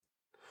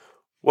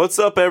What's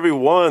up,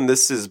 everyone?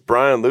 This is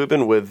Brian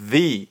Lubin with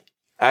the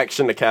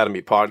Action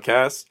Academy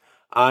podcast.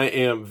 I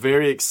am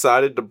very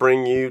excited to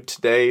bring you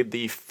today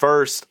the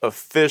first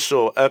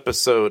official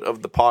episode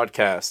of the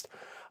podcast.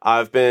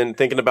 I've been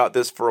thinking about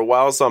this for a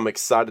while, so I'm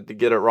excited to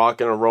get it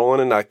rocking and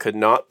rolling, and I could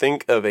not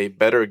think of a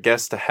better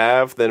guest to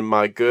have than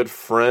my good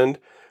friend,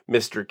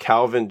 Mr.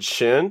 Calvin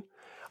Chin.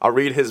 I'll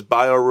read his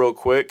bio real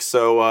quick,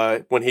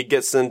 so when he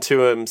gets into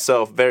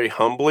himself very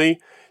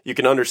humbly, you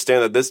can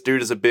understand that this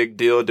dude is a big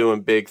deal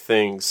doing big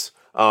things,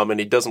 and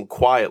he does them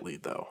quietly,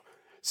 though.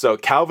 So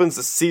Calvin's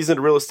a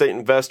seasoned real estate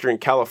investor in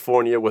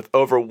California with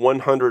over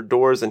 100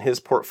 doors in his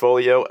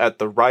portfolio at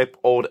the ripe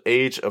old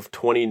age of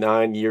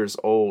 29 years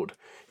old.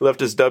 He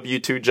left his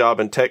W-2 job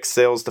in tech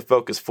sales to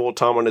focus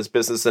full-time on his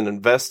business and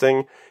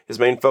investing. His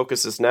main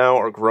focuses now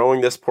are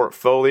growing this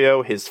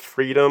portfolio, his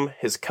freedom,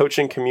 his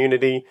coaching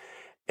community,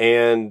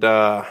 and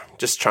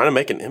just trying to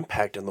make an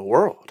impact in the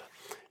world.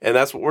 And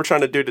that's what we're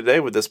trying to do today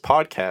with this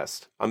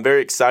podcast. I'm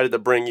very excited to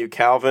bring you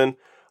Calvin.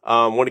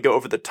 I want to go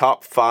over the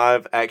top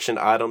 5 action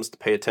items to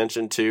pay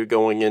attention to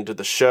going into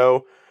the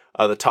show.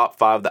 The top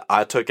 5 that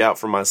I took out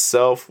for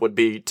myself would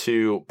be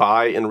to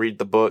buy and read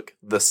the book,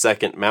 The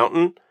Second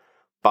Mountain.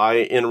 Buy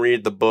and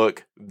read the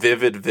book,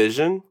 Vivid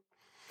Vision.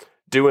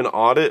 Do an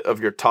audit of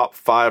your top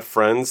 5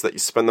 friends that you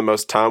spend the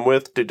most time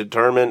with to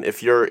determine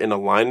if you're in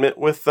alignment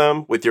with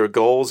them, with your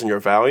goals and your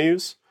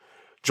values.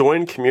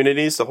 Join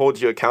communities to hold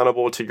you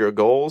accountable to your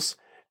goals,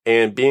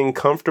 and being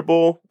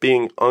comfortable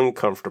being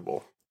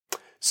uncomfortable.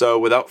 So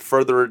without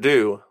further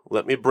ado,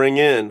 let me bring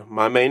in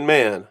my main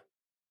man,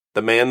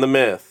 the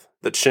myth,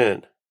 the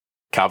Chin,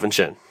 Calvin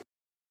Chin.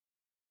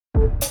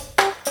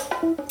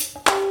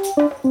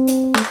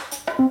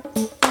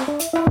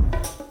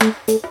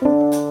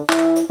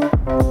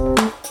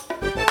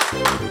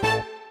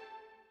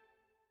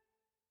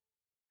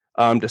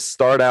 To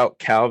start out,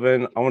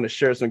 Calvin, I want to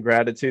share some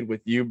gratitude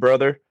with you,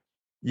 brother.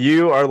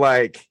 You are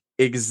like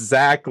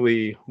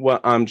exactly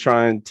what I'm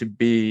trying to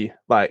be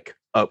like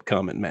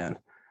upcoming, man.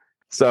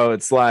 So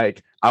it's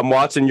like I'm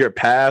watching your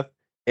path,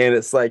 and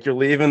it's like you're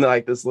leaving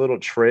like this little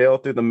trail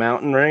through the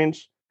mountain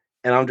range,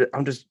 and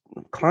I'm just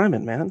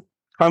climbing, man,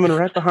 climbing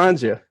right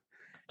behind you,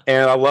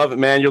 and I love it,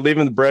 man. You're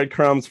leaving the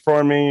breadcrumbs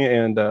for me,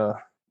 and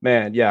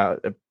man, yeah,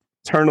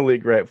 eternally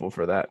grateful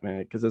for that, man,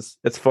 because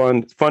it's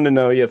fun. It's fun to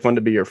know you, fun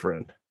to be your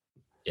friend.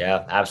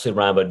 Yeah, absolutely,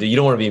 Brian. But dude, you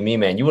don't want to be me,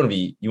 man. You want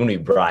to be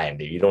Brian,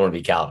 dude. You don't want to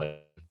be Calvin.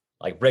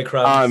 Like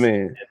breadcrumbs. I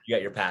mean, you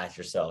got your path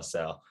yourself.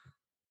 So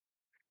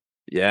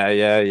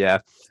yeah.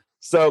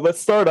 So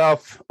let's start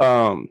off.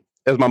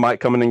 Is my mic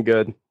coming in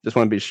good? Just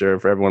want to be sure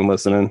for everyone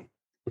listening.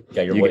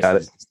 Yeah, your voice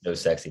is so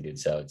sexy, dude.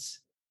 So it's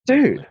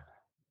dude.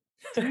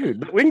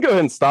 We can go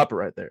ahead and stop it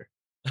right there.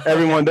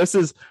 Everyone, this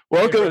is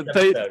welcome.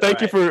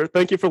 Thank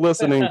you for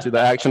listening to the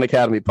Action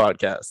Academy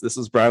podcast. This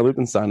is Brian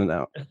Lupin signing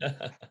out.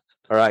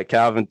 All right,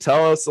 Calvin,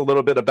 tell us a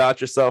little bit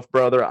about yourself,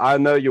 brother. I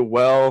know you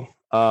well.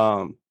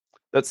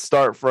 Let's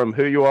start from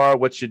who you are,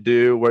 what you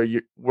do,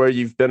 where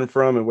you've been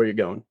from, and where you're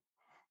going.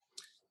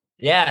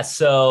 Yeah.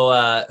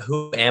 So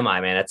who am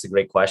I, man? That's a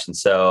great question.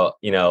 So,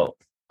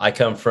 I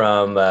come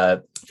from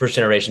first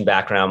generation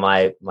background.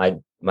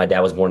 My dad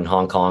was born in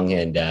Hong Kong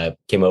and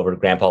came over.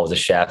 Grandpa was a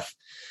chef.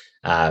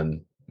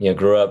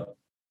 Grew up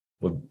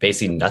with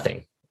basically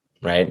nothing,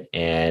 right?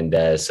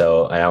 And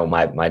so I know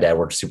my dad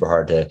worked super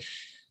hard to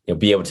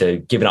be able to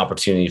give an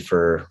opportunity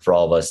for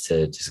all of us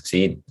to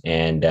succeed.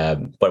 And,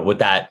 but with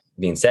that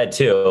being said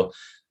too,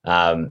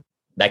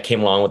 that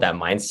came along with that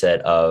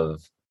mindset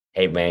of,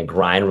 hey man,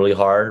 grind really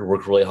hard,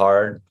 work really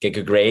hard, get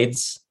good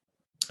grades,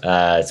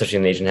 especially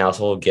in an Asian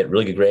household, get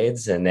really good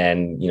grades, and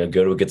then,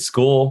 go to a good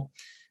school,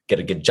 get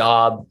a good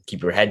job,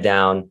 keep your head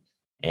down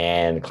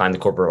and climb the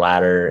corporate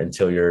ladder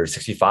until you're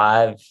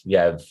 65. You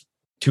have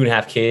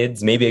 2.5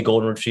 kids, maybe a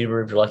golden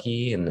retriever if you're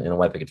lucky, and a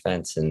white picket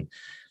fence. And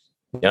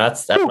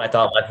that's what I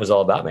thought life was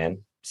all about, man.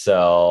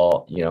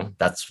 So,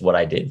 that's what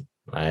I did.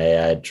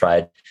 I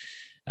tried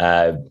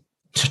to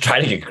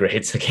get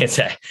grades. I can't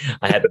say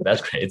I had the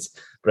best grades,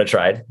 but I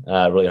tried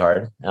really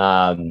hard.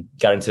 Got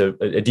into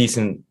a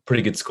decent,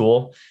 pretty good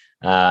school.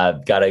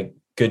 Got a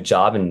good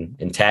job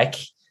in tech.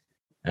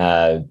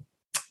 Put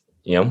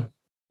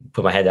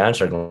my head down,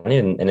 started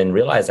going, and then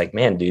realized, like,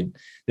 man, dude,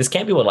 this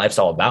can't be what life's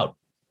all about,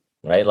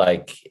 right?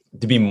 Like,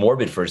 to be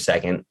morbid for a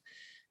second,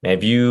 man,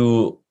 if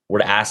you were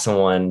to ask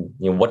someone,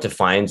 what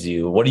defines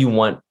you? What do you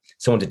want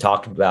someone to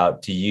talk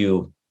about to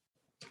you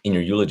in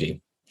your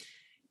eulogy?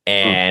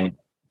 And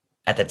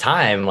at the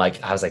time,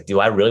 like, I was like, do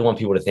I really want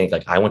people to think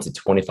like I went to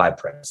 25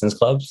 President's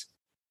Clubs,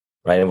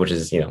 right? Which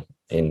is,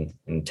 in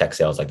tech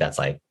sales, like that's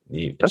like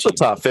that's the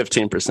top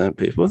 15%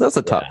 people. That's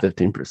the top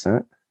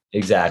 15%.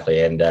 Exactly.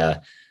 And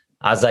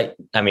I was like,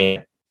 I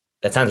mean,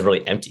 that sounds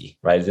really empty,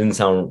 right? It didn't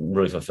sound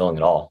really fulfilling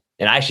at all.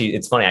 And actually,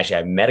 it's funny. Actually,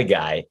 I met a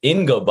guy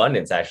in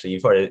GoBundance. Actually,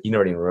 you already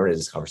remember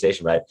this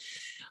conversation, but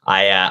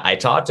I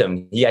talked to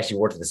him. He actually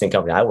worked at the same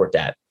company I worked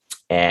at,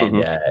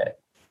 and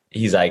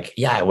he's like,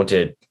 "Yeah, I worked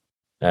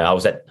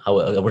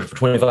for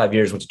 25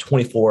 years. Went to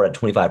 24 at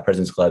 25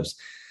 President's Clubs."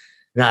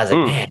 And I was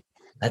like, "Man,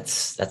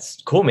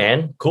 that's cool,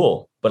 man,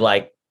 cool." But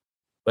like,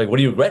 like, what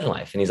do you regret in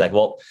life? And he's like,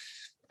 well,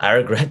 I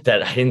regret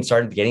that I didn't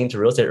start getting into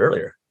real estate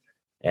earlier.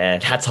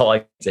 And that's all I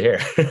get to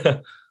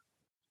hear.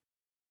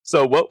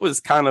 So what was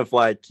kind of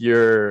like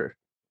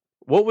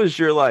what was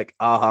your like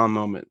aha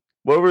moment?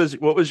 What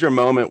was your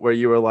moment where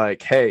you were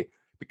like, hey,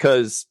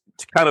 because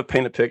to kind of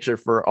paint a picture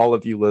for all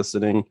of you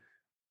listening,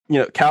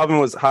 Calvin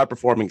was a high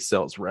performing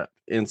sales rep.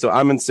 And so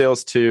I'm in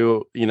sales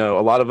too. A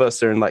lot of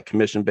us are in like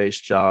commission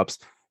based jobs.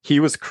 He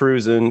was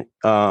cruising.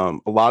 A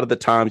lot of the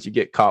times you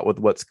get caught with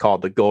what's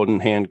called the golden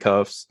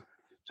handcuffs,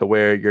 to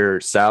where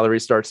your salary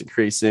starts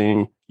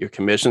increasing, your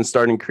commissions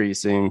start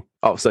increasing,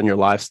 all of a sudden your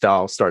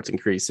lifestyle starts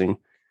increasing.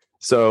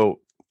 So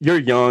you're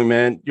young,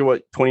 man. You're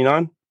what,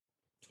 29?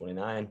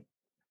 29.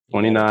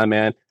 29,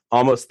 man.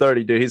 Almost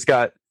 30, dude. He's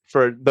got,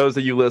 for those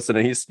of you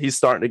listening, he's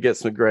starting to get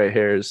some gray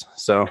hairs.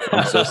 So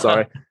I'm so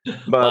sorry.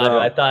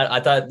 But I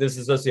thought this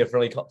was supposed to be a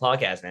friendly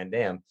podcast, man.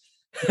 Damn.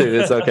 Dude,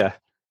 it's okay.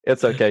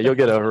 It's okay. You'll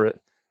get over it.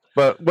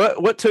 But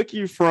what took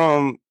you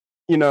from,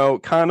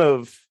 kind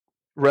of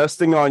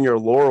resting on your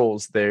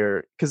laurels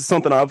there? Because it's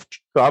something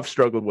I've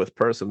struggled with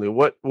personally.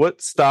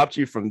 What stopped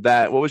you from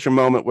that? What was your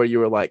moment where you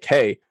were like,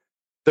 hey,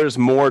 there's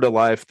more to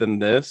life than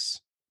this,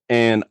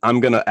 and I'm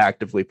going to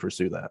actively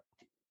pursue that?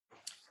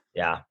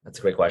 Yeah, that's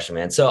a great question,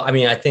 man. So, I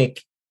mean, I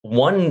think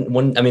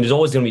there's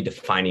always going to be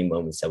defining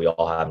moments that we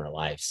all have in our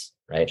lives,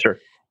 right? Sure.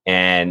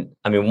 And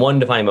I mean, one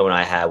defining moment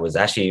I had was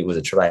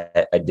a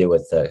trip I did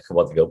with a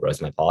couple of the GoPros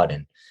in my pod.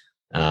 And,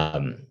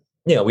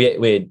 we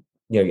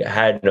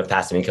had enough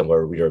passive income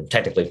where we were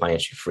technically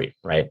financially free.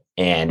 Right.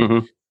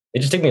 And it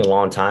just took me a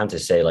long time to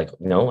say, like,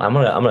 no, I'm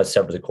going to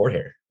sever the cord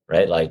here.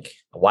 Right. Like,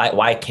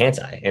 why can't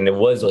I? And it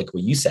was like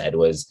what you said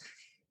was,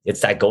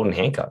 it's that golden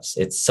handcuffs.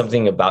 It's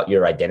something about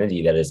your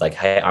identity that is like,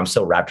 hey, I'm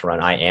so wrapped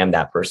around, I am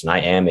that person. I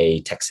am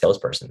a tech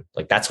salesperson.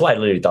 Like, that's what I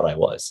literally thought I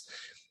was.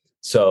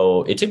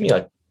 So it took me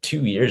like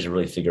 2 years to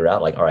really figure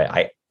out, like, all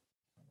right,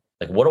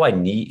 what do I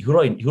need? Who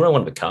do I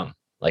want to become?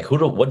 Like,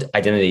 what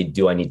identity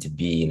do I need to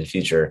be in the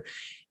future?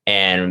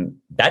 And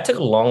that took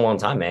a long, long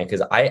time, man,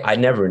 because I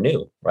never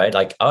knew, right?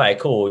 Like, all right,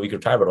 cool, you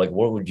could try, but like,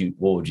 what would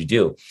you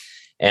do?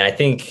 And I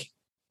think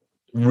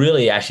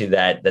really actually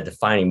that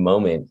defining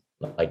moment,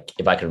 like,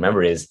 if I can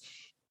remember, is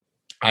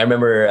I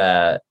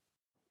remember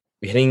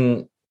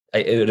hitting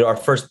our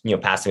first,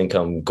 passive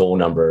income goal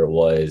number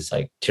was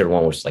like tier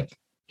 1, which is like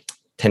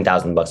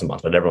 $10,000 a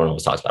month, what everyone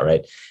always talks about,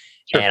 right?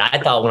 Sure. And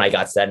I thought when I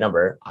got to that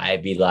number,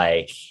 I'd be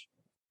like,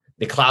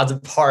 the clouds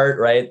would part,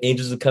 right?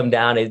 Angels would come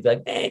down. They'd be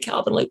like, man,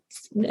 Calvin, like,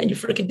 man, you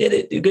freaking did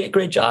it. Dude,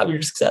 great job.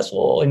 You're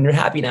successful and you're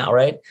happy now,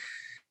 right?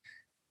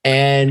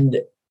 And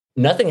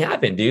nothing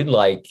happened, dude.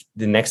 Like,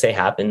 the next day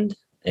happened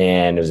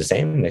and it was the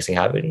same. Next thing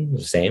happened, it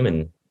was the same.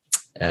 And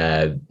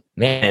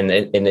man,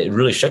 and it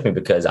really shook me,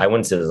 because I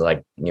went to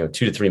like, 2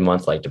 to 3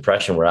 months like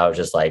depression, where I was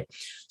just like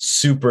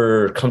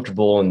super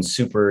comfortable and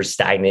super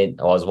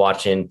stagnant. I was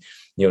watching,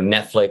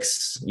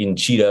 Netflix, eating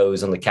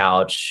Cheetos on the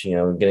couch,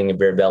 getting a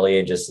beer belly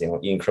and just,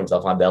 eating crumbs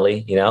off my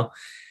belly,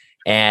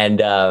 and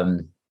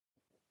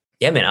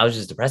yeah, man, I was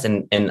just depressed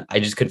and I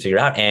just couldn't figure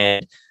it out.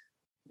 And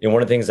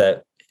one of the things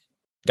that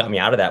got me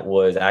out of that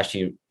was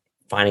actually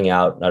finding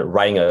out,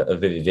 writing a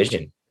vivid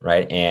vision,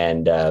 right?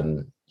 And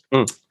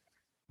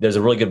there's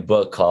a really good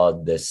book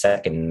called The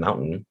Second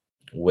Mountain,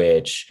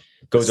 which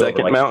goes over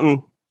Second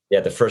Mountain. Yeah,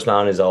 the first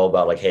mountain is all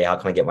about like, hey, how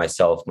can I get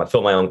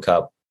fill my own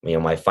cup?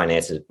 My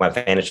finances, my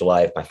financial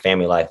life, my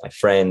family life, my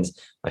friends,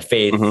 my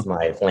faith,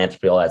 my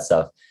philanthropy, all that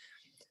stuff.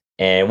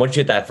 And once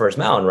you hit that first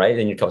mountain, right,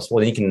 then you come, well,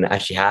 then you can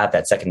actually have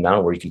that second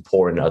mountain where you can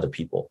pour into other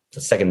people.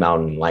 The second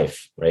mountain in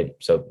life, right?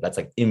 So that's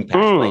like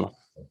impact life.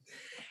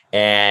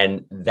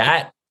 And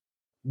that,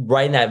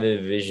 writing that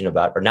vision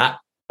about, or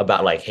not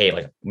about like, hey,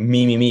 like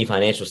me,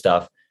 financial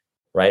stuff,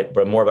 right?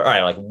 But more about, all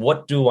right, like,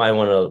 what do I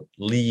want to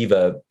leave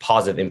a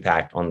positive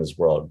impact on this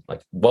world?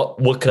 Like,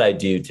 what could I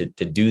do to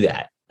do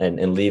that?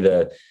 And leave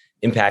a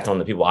impact on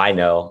the people I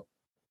know,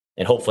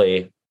 and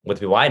hopefully with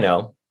the people I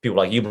know, people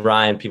like you,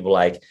 Brian, people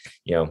like,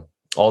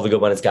 all the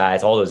GoBundance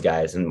guys, all those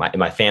guys, and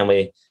my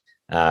family,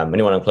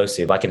 anyone I'm close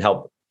to, if I can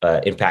help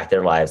impact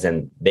their lives,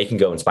 then they can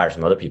go inspire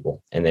some other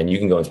people, and then you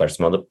can go inspire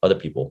some other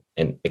people,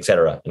 and et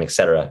cetera, and et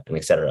cetera, and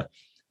et cetera.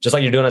 Just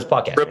like you're doing this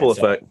podcast. Ripple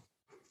effect.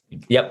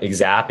 Yep,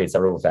 exactly. It's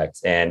a ripple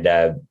effect. And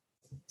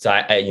so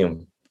I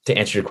to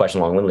answer your question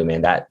long-windedly,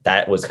 man,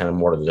 that was kind of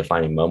more of the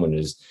defining moment,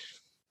 is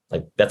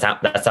like, that's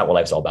not what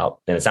life's all about.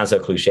 And it sounds so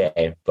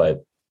cliche,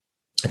 but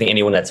I think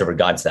anyone that's ever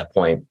gotten to that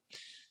point,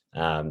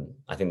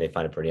 I think they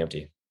find it pretty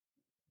empty.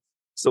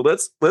 So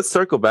let's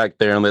circle back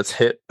there and let's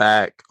hit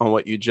back on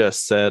what you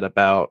just said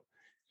about,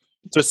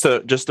 just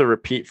to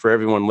repeat for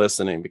everyone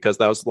listening, because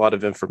that was a lot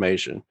of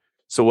information.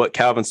 So what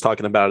Calvin's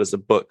talking about is a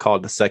book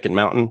called The Second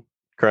Mountain,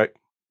 correct?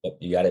 Yep,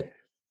 you got it.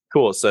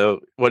 Cool.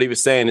 So what he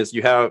was saying is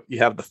you have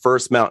the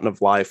first mountain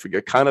of life where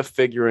you're kind of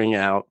figuring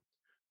out,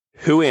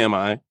 who am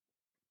I?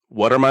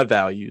 What are my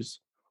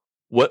values?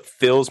 What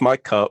fills my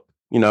cup?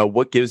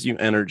 What gives you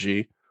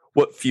energy?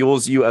 What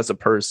fuels you as a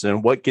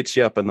person? What gets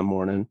you up in the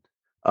morning?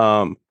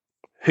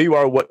 Who you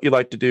are, what you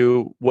like to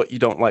do, what you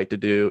don't like to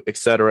do,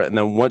 etc. And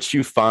then once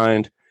you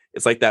find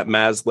it's like that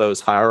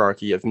Maslow's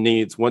hierarchy of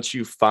needs. Once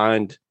you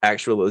find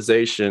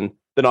actualization,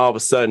 then all of a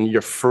sudden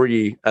you're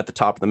free at the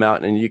top of the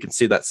mountain, and you can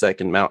see that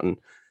second mountain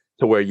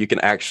to where you can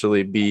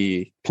actually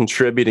be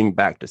contributing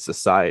back to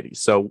society.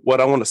 So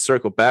what I want to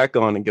circle back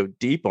on and go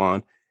deep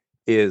on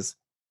is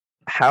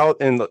how,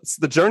 and it's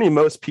the journey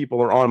most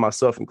people are on,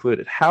 myself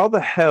included, how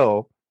the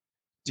hell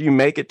do you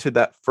make it to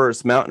that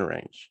first mountain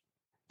range,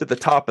 to the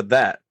top of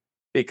that?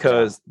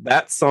 Because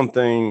that's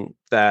something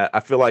that I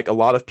feel like a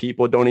lot of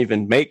people don't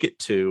even make it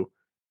to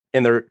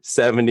in their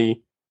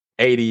 70,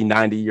 80,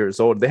 90 years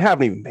old. They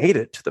haven't even made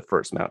it to the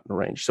first mountain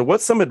range. So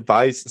what's some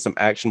advice and some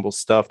actionable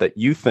stuff that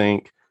you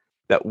think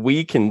that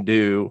we can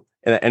do,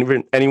 and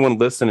that anyone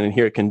listening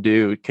here can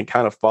do, can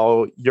kind of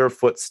follow your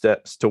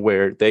footsteps to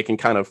where they can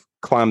kind of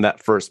climb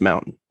that first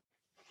mountain?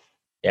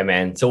 Yeah,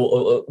 man.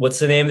 So what's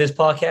the name of this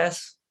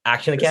podcast?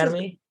 Action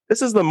Academy?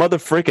 This is the mother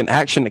freaking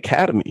Action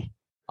Academy.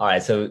 All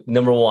right. So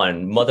number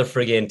one, mother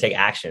friggin' take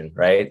action,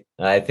 right?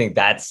 And I think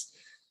that's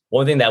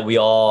one thing that we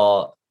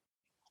all,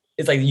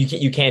 it's like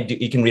you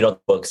can read all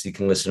the books, you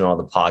can listen to all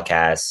the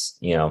podcasts,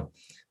 you know,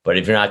 but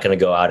if you're not going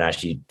to go out and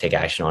actually take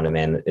action on it,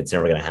 man, it's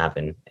never going to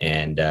happen.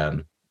 And,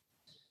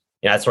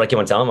 that's what I keep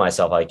on telling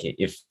myself. Like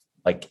if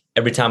like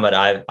every time that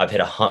I've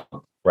hit a hump,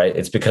 right,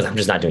 it's because I'm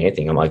just not doing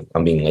anything.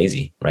 I'm being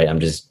lazy, right? I'm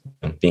just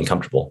being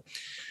comfortable.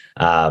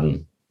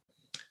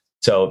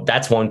 So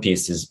that's one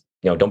piece is,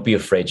 don't be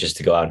afraid just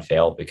to go out and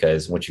fail,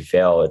 because once you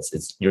fail,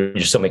 you're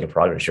still making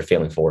progress. You're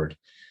failing forward.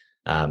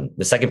 The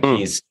second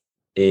piece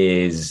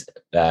is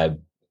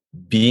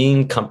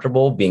being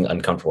comfortable, being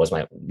uncomfortable is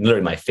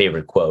literally my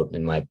favorite quote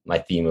and my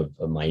theme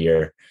of my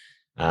year.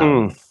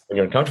 When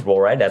you're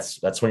uncomfortable, right?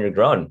 That's when you're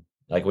growing.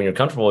 Like when you're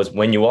comfortable is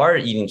when you are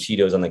eating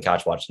Cheetos on the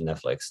couch watching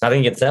Netflix.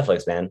 Nothing against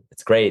Netflix, man.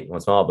 It's great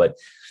once in a while, but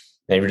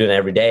if you're doing it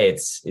every day,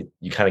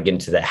 you kind of get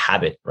into that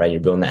habit, right? You're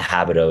building that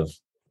habit of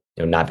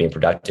not being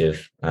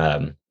productive.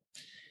 And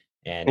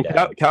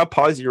can I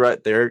pause you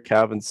right there,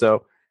 Calvin?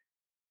 So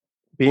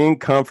being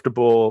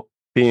comfortable,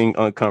 being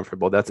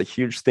uncomfortable, that's a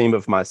huge theme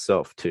of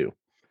myself too.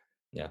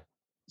 Yeah.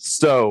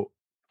 So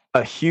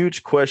a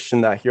huge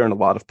question that I hear in a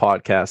lot of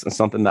podcasts, and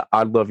something that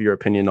I'd love your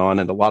opinion on,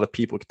 and a lot of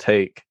people could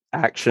take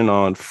action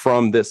on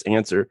from this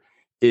answer,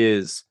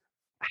 is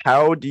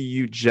how do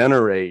you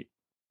generate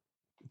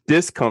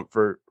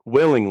discomfort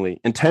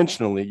willingly,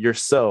 intentionally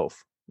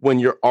yourself when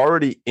you're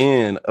already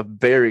in a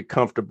very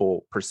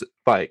comfortable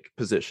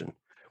position?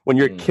 When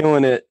you're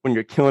killing it,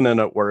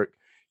 at work,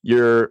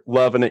 you're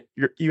loving it,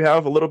 you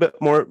have a little bit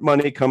more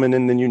money coming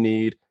in than you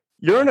need,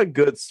 you're in a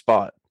good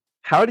spot.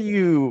 How do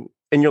you,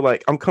 and you're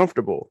like, I'm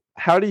comfortable.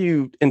 How do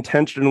you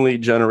intentionally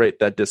generate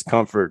that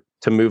discomfort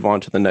to move on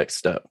to the next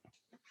step?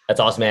 That's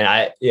awesome,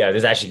 man.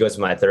 This actually goes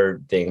to my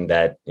third thing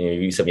that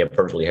you set me up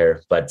perfectly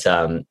here, but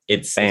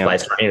it's by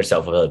surrounding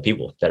yourself with other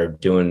people that are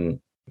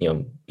doing,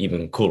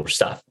 even cooler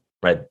stuff,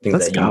 right? Things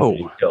Let's that go. You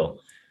really feel,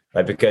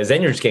 right? Because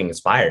then you're just getting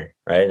inspired,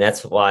 right? And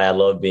that's why I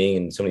love being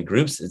in so many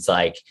groups. It's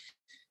like,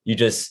 you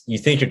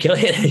think you're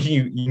killing it, and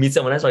you meet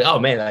someone else like, oh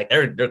man, like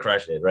they're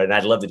crushing it, right? And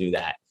I'd love to do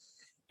that.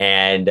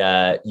 And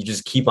you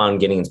just keep on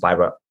getting inspired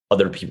by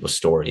other people's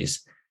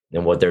stories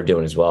and what they're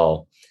doing as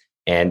well.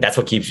 And that's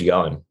what keeps you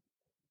going.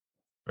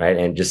 Right.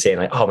 And just saying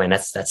like, oh man,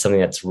 that's something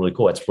that's really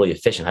cool. That's really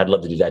efficient. I'd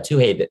love to do that too.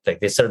 Hey,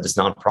 they started this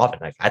nonprofit.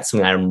 Like that's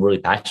something I'm really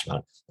passionate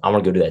about. I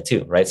want to go do that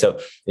too. Right. So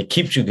it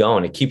keeps you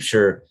going. It keeps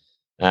your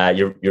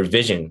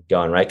vision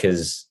going. Right.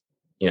 Cause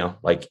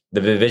like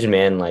the vision,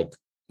 man, like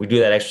we do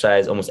that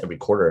exercise almost every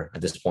quarter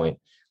at this point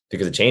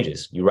because it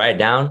changes. You write it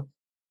down,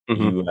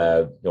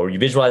 or you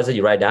visualize it,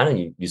 you write it down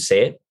and you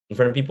say it in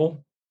front of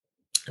people.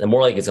 And the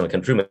more like it's going to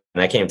come true. And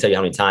I can't even tell you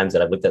how many times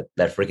that I've looked at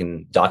that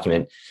freaking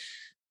document.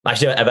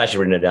 Actually, I've actually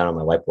written it down on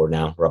my whiteboard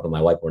now. We're up on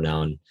my whiteboard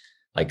now. And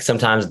like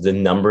sometimes the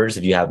numbers,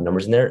 if you have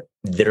numbers in there,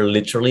 they're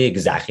literally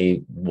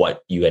exactly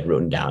what you had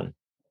written down.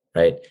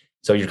 Right.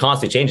 So you're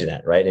constantly changing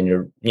that. Right. And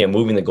you're,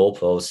 moving the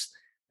goalposts,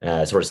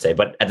 sort of say.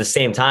 But at the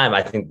same time,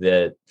 I think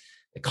the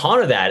con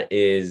of that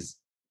is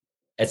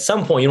at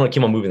some point you don't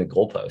keep on moving the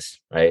goalposts.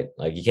 Right.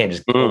 Like you can't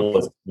just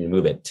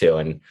move it too.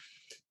 And,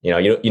 you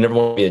never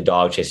want to be a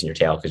dog chasing your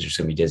tail because you're just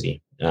going to be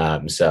dizzy.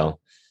 So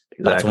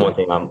that's one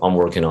thing I'm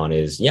working on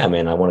is, I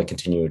want to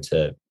continue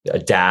to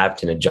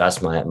adapt and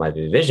adjust my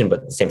vision, but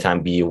at the same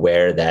time, be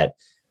aware that,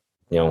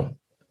 I don't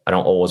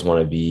always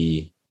want to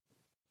be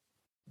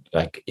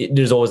like,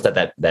 there's always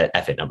that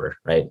effort number,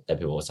 right? That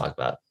people always talk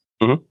about.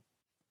 Mm-hmm.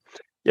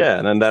 Yeah.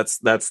 And then that's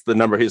the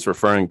number he's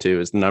referring to,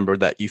 is the number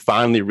that you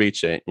finally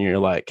reach it. And you're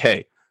like,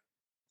 hey,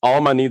 all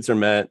my needs are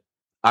met.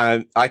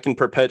 I can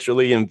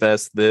perpetually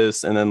invest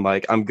this. And then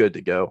like, I'm good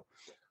to go.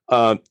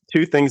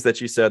 Two things that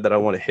you said that I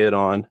want to hit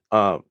on.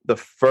 The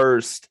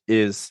first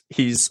is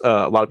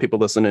a lot of people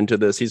listening to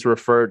this, he's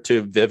referred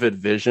to Vivid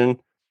Vision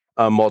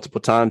multiple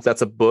times.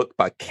 That's a book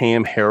by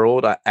Cam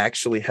Harold. I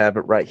actually have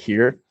it right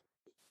here.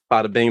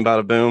 Bada bing,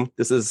 bada boom.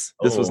 This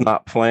was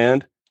not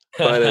planned,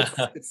 but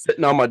it's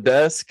sitting on my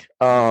desk.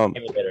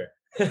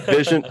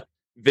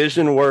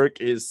 Vision work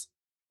is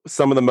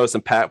some of the most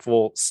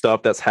impactful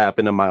stuff that's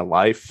happened in my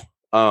life.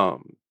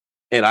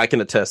 And I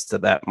can attest to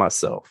that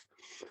myself.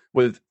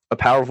 With a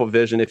powerful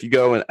vision. If you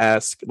go and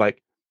ask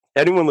like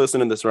anyone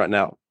listening to this right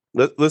now,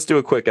 let's do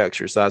a quick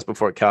exercise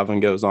before Calvin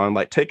goes on.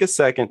 Like take a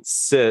second,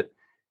 sit,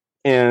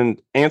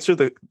 and answer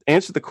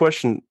the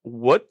question,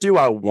 what do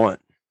I want?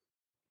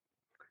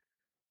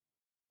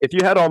 If you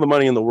had all the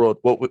money in the world,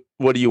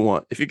 what do you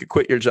want? If you could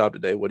quit your job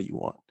today, what do you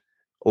want?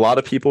 A lot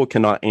of people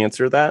cannot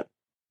answer that,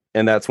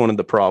 and that's one of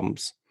the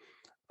problems.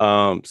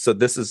 So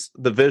this is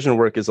the vision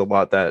work is a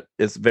lot that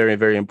is very,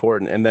 very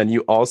important. And then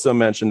you also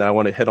mentioned that I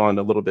want to hit on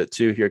a little bit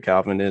too here,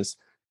 Calvin, is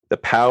the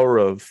power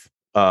of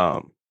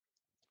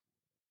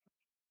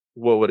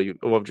what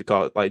would you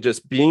call it? Like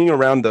just being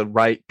around the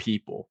right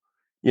people,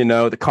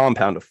 the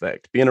compound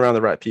effect, being around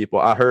the right people.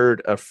 I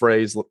heard a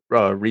phrase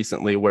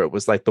recently where it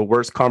was like the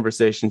worst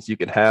conversations you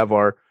could have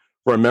are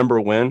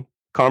remember when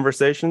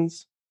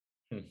conversations,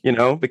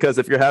 because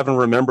if you're having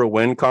remember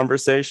when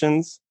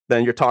conversations,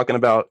 then you're talking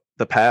about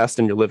the past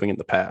and you're living in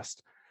the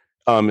past.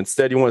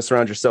 Instead, you want to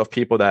surround yourself with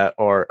people that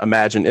are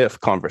imagine if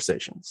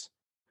conversations.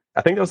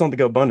 I think that was on the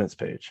GoBundance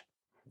page.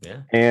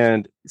 Yeah.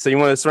 And so you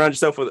want to surround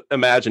yourself with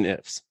imagine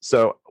ifs.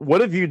 So what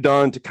have you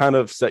done to kind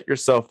of set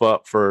yourself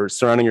up for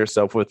surrounding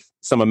yourself with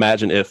some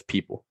imagine if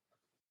people?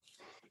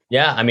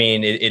 Yeah, I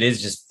mean, it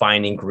is just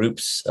finding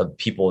groups of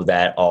people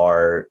that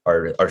are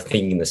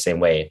thinking the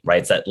same way, right?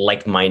 It's that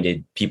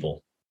like-minded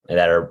people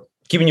that are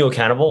keeping you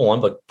accountable,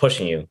 one, but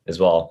pushing you as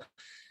well,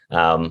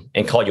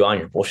 and call you on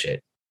your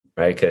bullshit,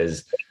 right?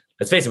 Because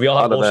let's face it, we all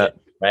have bullshit,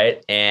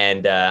 right?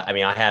 And I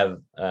mean, I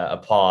have a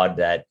pod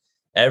that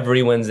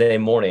every Wednesday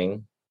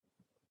morning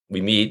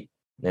we meet,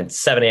 and it's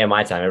 7 a.m.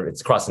 my time. It's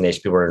across the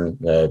nation. People are in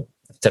the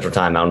Central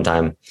Time, Mountain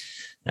Time,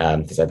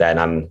 things like that.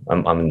 And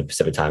I'm in the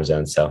Pacific time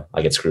zone, so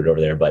I get screwed over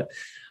there. But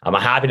I'm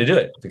happy to do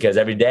it because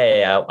every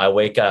day I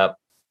wake up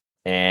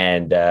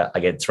and I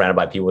get surrounded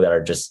by people that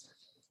are just,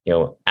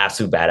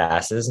 absolute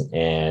badasses,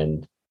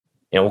 and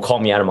will call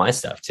me out of my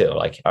stuff too.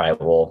 Like, all right,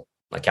 well,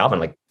 like Calvin,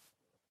 like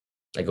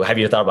have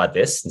you thought about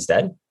this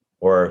instead?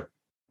 Or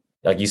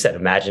like you said,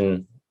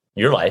 imagine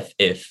your life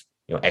if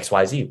X,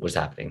 Y, Z was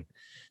happening.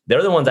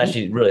 They're the ones that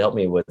actually really helped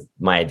me with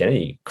my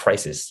identity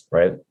crisis,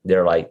 right?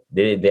 They're like,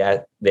 they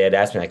had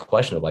asked me that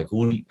question of like,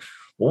 what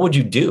would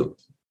you do?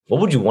 What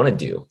would you want to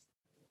do?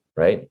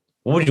 Right?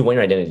 What would you want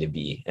your identity to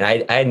be? And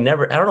I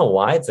don't know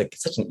why it's like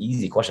such an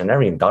easy question. I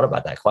never even thought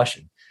about that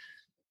question.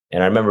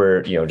 And I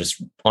remember,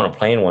 just on a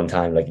plane one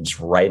time, like just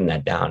writing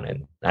that down,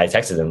 and I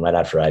texted them right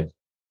after I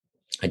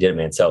did it,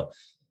 man. So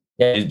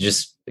yeah,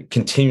 just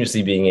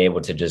continuously being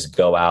able to just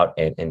go out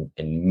and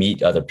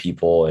meet other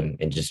people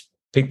and just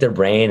pick their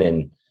brain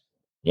and,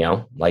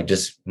 like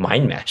just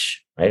mind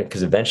match, right?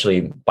 Because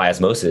eventually by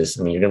osmosis,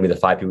 I mean, you're going to be the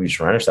 5 people you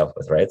surround yourself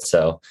with, right?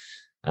 So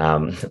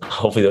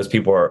hopefully those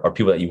people are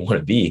people that you want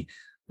to be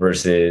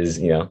versus,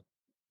 the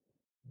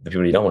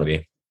people you don't want to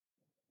be.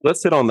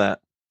 Let's hit on that,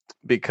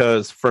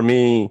 because for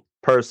me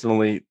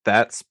personally,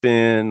 that's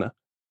been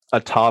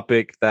a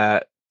topic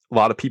that a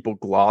lot of people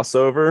gloss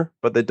over,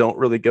 but they don't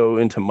really go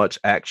into much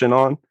action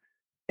on.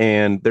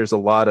 And there's a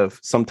lot of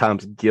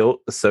sometimes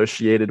guilt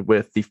associated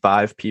with the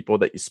 5 people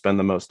that you spend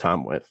the most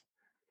time with.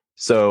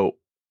 So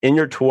in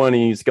your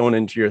 20s, going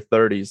into your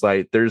 30s,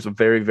 like there's a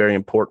very, very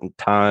important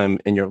time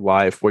in your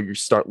life where you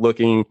start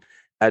looking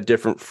at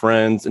different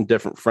friends and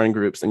different friend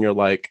groups. And you're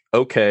like,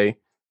 okay,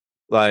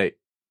 like,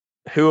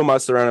 who am I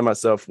surrounding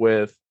myself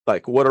with?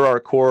 Like, what are our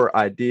core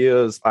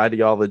ideas,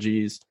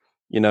 ideologies?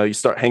 You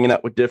start hanging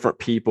out with different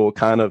people,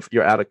 kind of,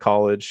 you're out of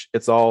college.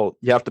 You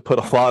have to put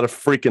a lot of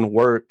freaking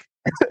work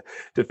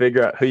to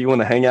figure out who you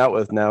want to hang out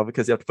with now,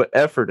 because you have to put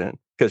effort in,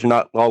 because you're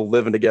not all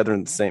living together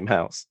in the same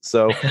house.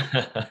 So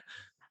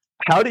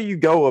how do you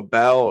go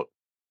about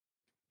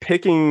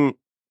picking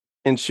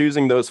and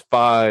choosing those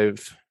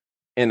 5?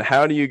 And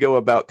how do you go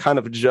about kind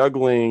of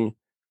juggling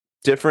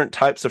different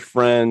types of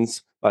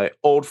friends, like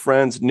old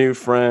friends, new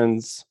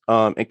friends,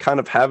 and kind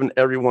of having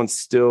everyone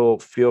still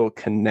feel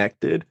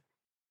connected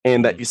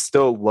and that you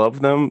still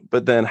love them?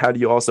 But then how do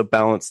you also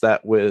balance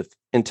that with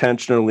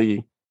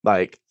intentionally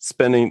like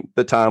spending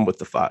the time with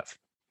the 5?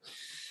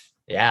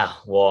 Yeah.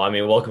 Well, I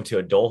mean, welcome to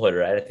adulthood,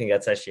 right? I think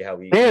that's actually how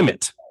we. Damn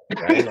it.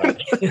 Right? Like,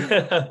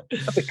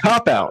 that's a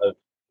cop out.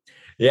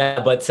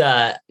 Yeah. But,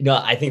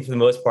 I think for the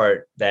most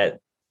part that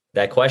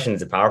question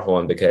is a powerful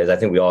one, because I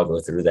think we all go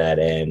through that.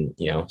 And,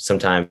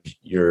 sometimes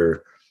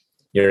you're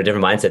in a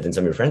different mindset than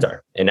some of your friends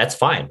are. And that's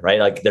fine, right?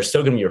 Like they're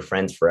still going to be your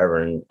friends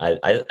forever. And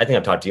I think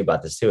I've talked to you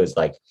about this too. It's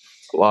like,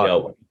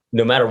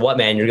 no matter what,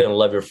 man, you're going to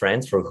love your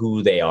friends for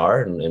who they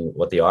are and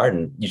what they are.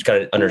 And you just got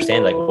to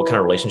understand, like, what kind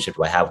of relationship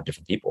do I have with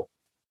different people,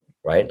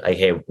 right? Like,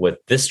 hey, with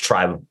this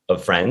tribe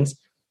of friends,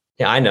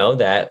 I know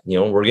that,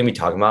 we're going to be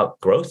talking about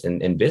growth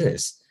and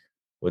business.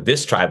 With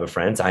this tribe of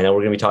friends, I know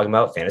we're going to be talking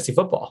about fantasy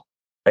football,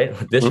 right?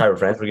 With this tribe of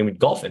friends, we're going to be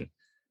golfing,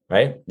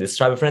 right? This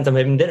tribe of friends, I'm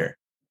having dinner,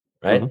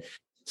 right? Mm-hmm.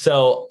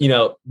 So,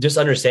 just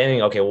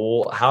understanding, okay,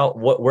 well,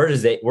 where do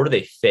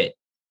they fit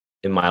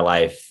in my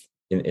life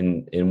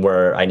in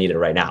where I need it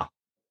right now?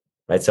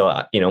 Right. So,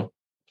 you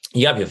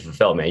got to be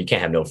fulfilled, man. You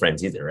can't have no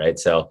friends either. Right.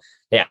 So,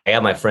 yeah, I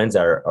got my friends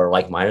that are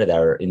like-minded, that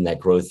are in that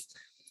growth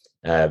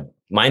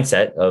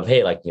mindset of,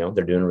 hey, like,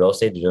 they're doing real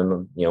estate, they're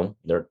doing,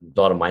 there's a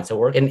lot of mindset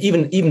work. And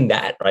even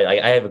that,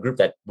 right? I have a group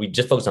that we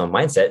just focus on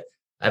mindset.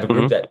 I have a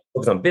group that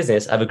focus on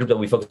business. I have a group that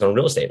we focus on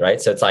real estate,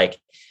 right? So it's like,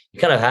 you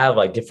kind of have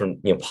like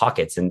different,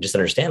 pockets, and just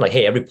understand like,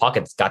 hey, every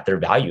pocket's got their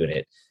value in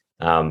it.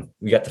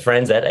 We got the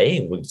friends that,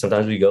 hey,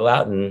 sometimes we go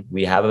out and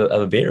we have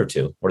a beer or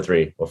two or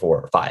three or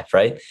four or five,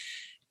 right?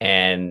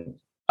 And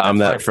I'm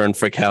that friend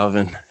for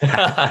Calvin.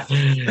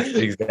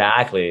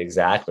 Exactly.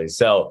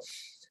 So,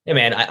 hey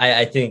man,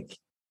 I think,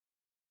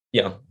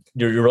 your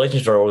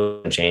relationships are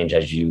always going to change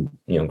as you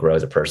grow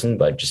as a person,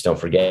 but just don't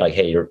forget, like,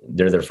 hey,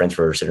 they're their friends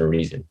for a certain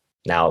reason.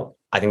 Now,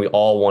 I think we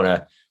all want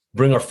to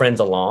bring our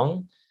friends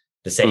along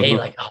to say, hey,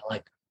 like,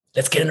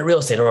 let's get into real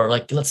estate, or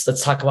like, let's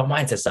talk about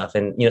mindset stuff.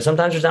 And,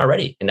 sometimes they're not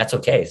ready, and that's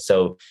okay.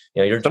 So,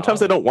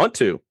 sometimes they don't want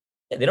to.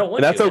 They don't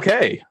want to. That's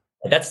okay.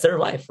 That's their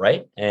life.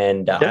 Right.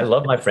 And I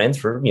love my friends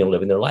for,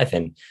 living their life.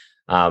 And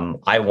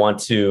I want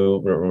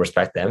to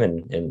respect them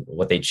and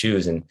what they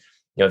choose. And,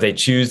 if they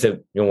choose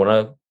to want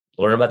to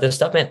learn about this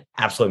stuff, man,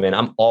 absolutely, man.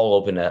 I'm all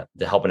open to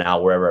helping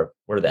out where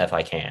the F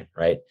I can.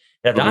 Right.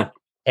 And if not,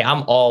 hey,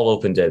 I'm all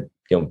open to,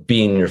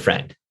 being your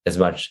friend as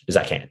much as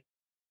I can.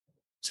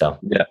 So,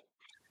 yeah,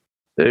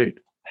 dude,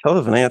 hell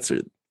of an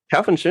answer.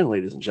 Calvin Shin,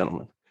 ladies and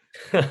gentlemen.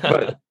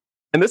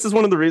 And this is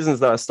one of the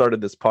reasons that I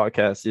started this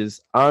podcast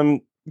is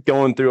I'm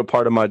going through a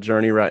part of my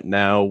journey right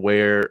now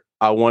where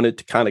I wanted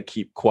to kind of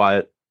keep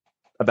quiet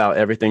about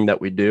everything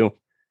that we do.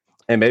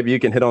 And maybe you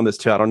can hit on this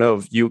too. I don't know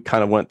if you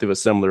kind of went through a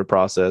similar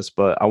process,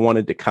 but I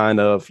wanted to kind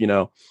of,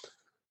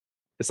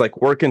 it's like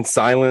work in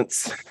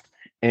silence.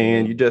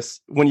 And you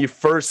just, when you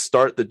first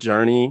start the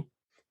journey,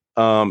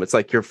 it's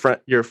like your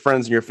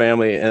friends and your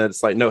family. And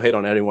it's like, no hate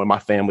on anyone. My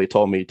family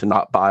told me to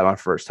not buy my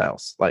first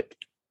house. Like,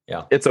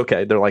 yeah, it's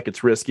okay. They're like,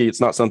 it's risky.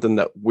 It's not something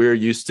that we're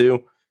used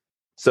to.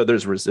 So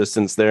there's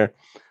resistance there.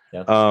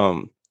 Yeah.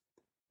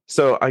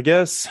 So I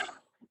guess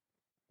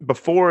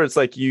before it's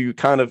like you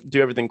kind of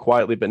do everything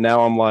quietly, but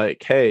now I'm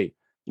like, hey,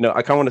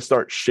 I kind of want to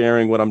start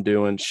sharing what I'm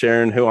doing,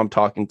 sharing who I'm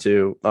talking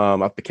to.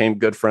 I've became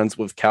good friends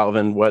with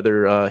Calvin,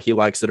 whether he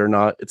likes it or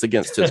not. It's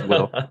against his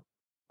will.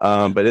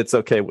 But it's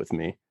okay with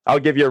me. I'll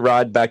give you a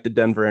ride back to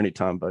Denver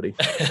anytime, buddy.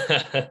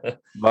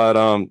 But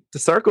to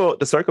circle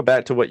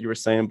back to what you were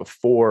saying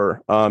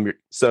before,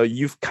 so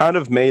you've kind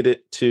of made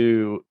it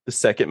to the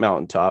second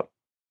mountaintop.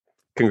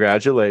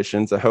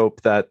 Congratulations. I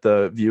hope that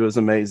the view is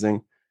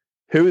amazing.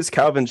 Who is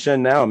Calvin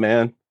Shin now,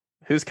 man?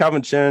 Who's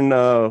Calvin Shin?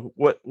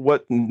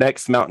 What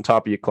next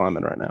mountaintop are you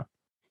climbing right now?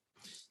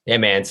 Yeah,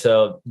 man.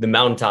 So the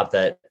mountaintop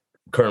that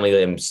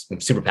currently I'm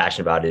super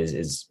passionate about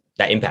is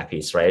that impact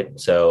piece, right?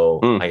 So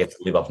I get to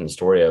leave off in the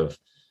story of,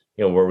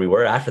 where we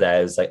were after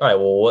that. Is like, all right,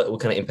 well, what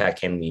kind of impact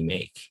can we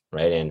make,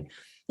 right? And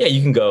yeah,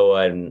 you can go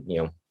and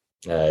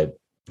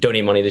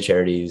donate money to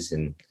charities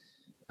and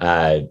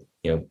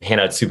hand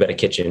out soup at a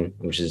kitchen,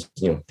 which is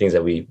things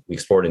that we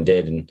explored and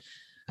did, and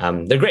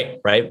they're great,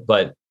 right?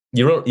 But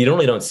you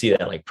really don't see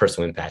that like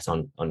personal impact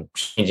on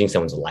changing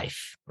someone's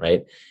life,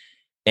 right?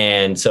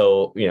 And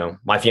so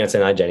my fiance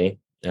and I, Jenny,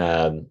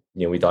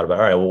 we thought about,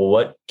 all right, well,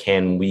 what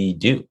can we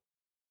do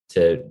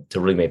to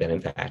really make that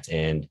impact?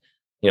 And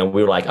we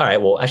were like, all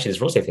right, well, actually, this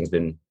real estate thing's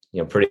been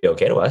pretty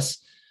okay to us.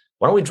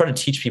 Why don't we try to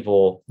teach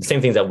people the same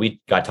things that we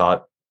got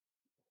taught,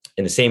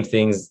 and the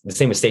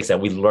same mistakes that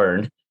we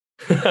learned,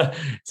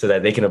 so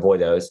that they can avoid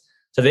those,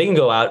 so they can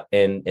go out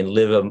and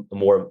live a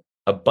more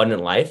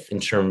abundant life in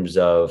terms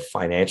of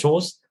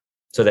financials,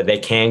 so that they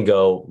can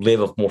go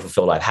live a more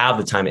fulfilled life, have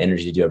the time and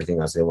energy to do everything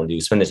else they want to do,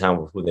 spend the time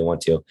with who they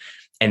want to,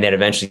 and then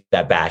eventually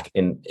that back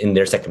in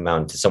their second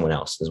mountain to someone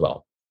else as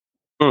well.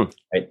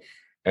 Right.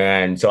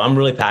 And so I'm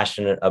really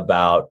passionate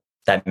about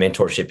that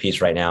mentorship piece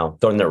right now,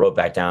 throwing that rope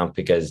back down,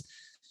 because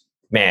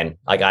man,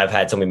 like I've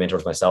had so many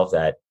mentors myself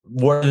that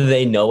whether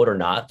they know it or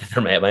not, that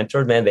they're my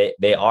mentors, man,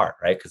 they are,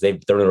 right? Because they've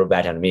thrown the rope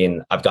back down to me,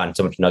 and I've gotten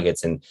so much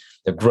nuggets, and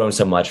they've grown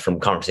so much from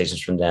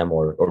conversations from them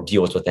or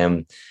deals with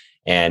them.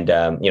 And,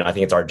 I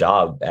think it's our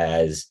job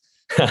as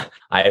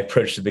I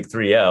approach the big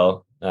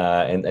 3-0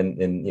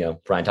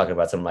 and Brian talking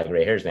about some of my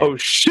gray hairs, man.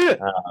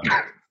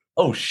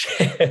 Oh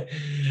shit.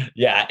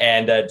 Yeah.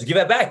 And to give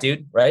that back,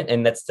 dude. Right.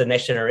 And that's the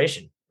next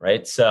generation.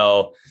 Right.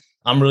 So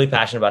I'm really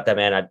passionate about that,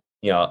 man.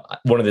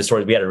 One of the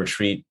stories, we had a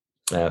retreat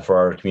for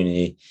our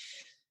community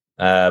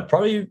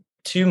probably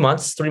 3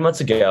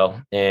 months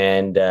ago.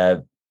 And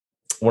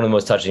one of the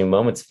most touching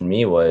moments for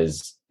me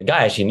was a guy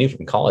I actually knew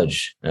from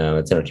college.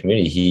 It's in our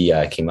community. He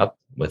came up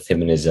with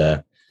him and his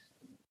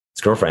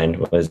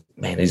girlfriend.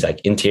 He's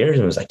like in tears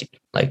and was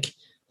like,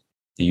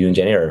 you and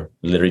Jenny are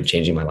literally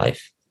changing my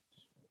life.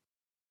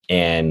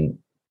 And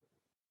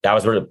that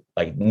was really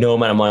like no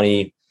amount of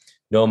money,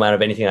 no amount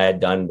of anything I had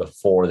done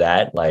before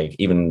that, like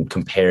even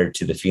compared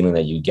to the feeling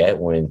that you get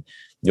when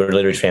you're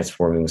literally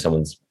transforming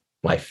someone's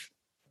life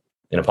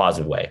in a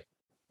positive way.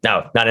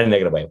 Now, not in a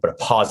negative way, but a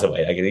positive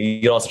way. Like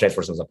you can also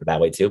transform someone's life that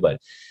way too. But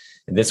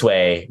in this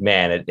way,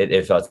 man,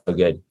 it felt so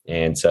good.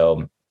 And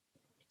so,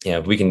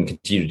 if we can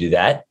continue to do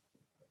that,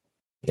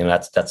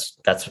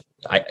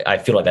 I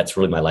feel like that's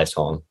really my life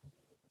song.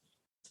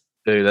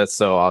 Dude, that's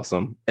so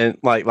awesome. And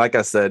like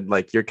I said,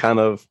 like you're kind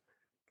of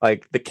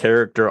like the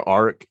character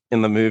arc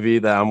in the movie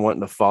that I'm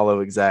wanting to follow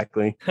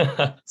exactly.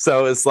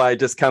 So it's like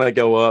just kind of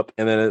go up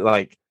and then it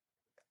like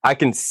I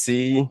can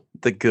see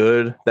the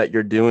good that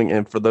you're doing.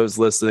 And for those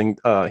listening,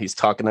 he's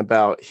talking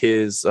about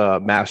his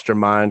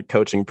mastermind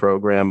coaching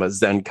program,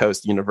 Zen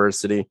Coast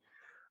University.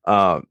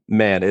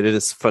 Man, it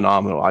is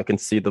phenomenal. I can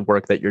see the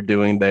work that you're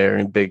doing there,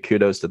 and big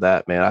kudos to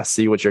that, man. I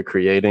see what you're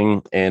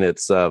creating, and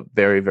it's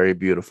very, very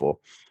beautiful.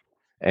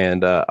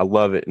 And I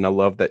love it. And I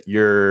love that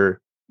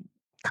you're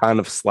kind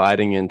of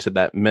sliding into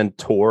that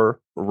mentor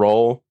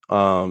role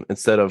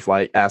instead of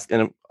like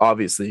asking. And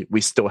obviously,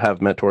 we still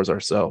have mentors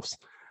ourselves.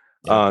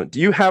 Yeah. Do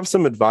you have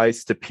some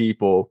advice to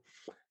people?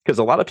 Because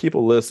a lot of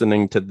people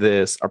listening to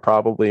this are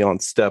probably on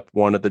step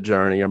one of the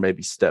journey, or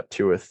maybe step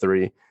two or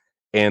three.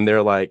 And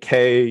they're like,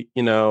 hey,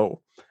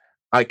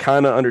 I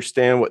kind of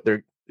understand what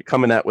they're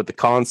coming at with the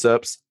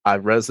concepts. I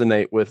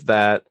resonate with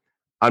that.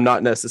 I'm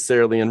not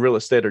necessarily in real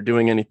estate or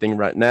doing anything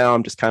right now.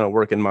 I'm just kind of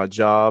working my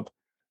job.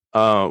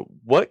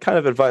 What kind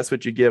of advice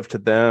would you give to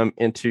them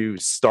into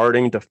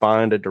starting to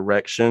find a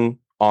direction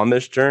on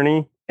this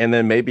journey? And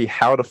then maybe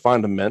how to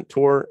find a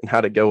mentor and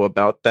how to go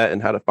about that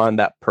and how to find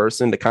that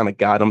person to kind of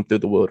guide them through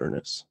the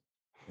wilderness?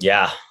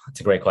 Yeah, that's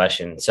a great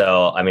question.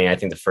 So, I mean, I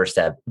think the first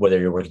step, whether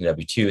you're working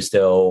W-2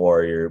 still,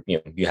 or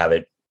you have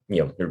it,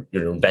 you're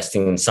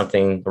investing in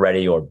something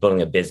already or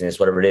building a business,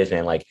 whatever it is,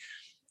 man, like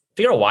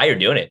figure out why you're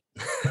doing it.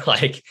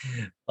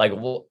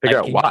 Figure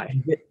out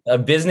why. A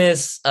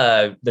business,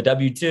 the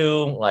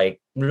W-2, like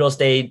real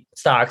estate,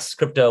 stocks,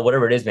 crypto,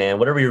 whatever it is, man,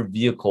 whatever your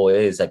vehicle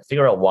is, like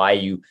figure out why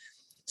you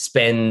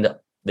spend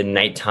the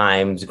night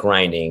times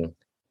grinding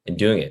and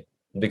doing it.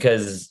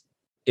 Because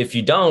if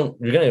you don't,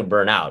 you're going to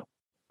burn out.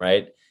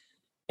 Right.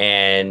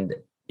 And,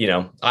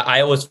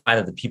 I always find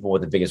that the people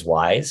with the biggest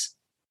whys,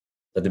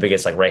 that the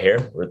biggest, like right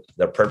here,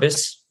 the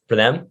purpose for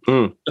them,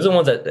 those are the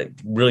ones that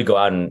really go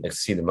out and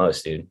succeed the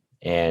most, dude.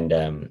 And,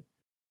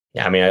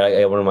 yeah, I mean,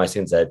 I one of my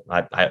students that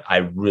I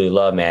really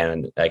love, man,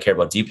 and I care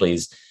about deeply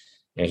is,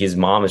 his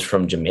mom is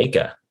from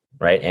Jamaica,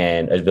 right?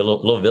 And a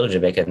little village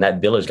in Jamaica, and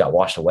that village got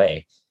washed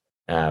away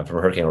from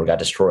a hurricane or got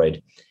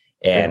destroyed.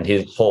 And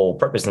his whole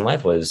purpose in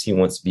life was he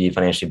wants to be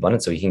financially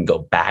abundant so he can go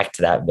back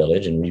to that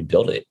village and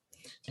rebuild it.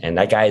 And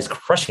that guy is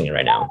crushing it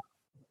right now,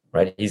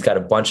 right? He's got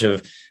a bunch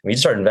of, he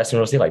started investing in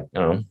real estate like, I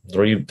don't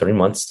know, 3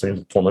 months,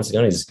 4 months ago.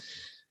 And he's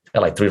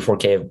got like 3 or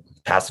 4K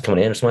passive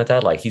coming in or something like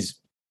that. Like he's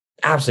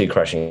absolutely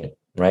crushing it,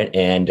 right?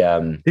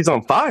 And he's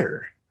on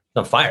fire.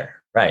 On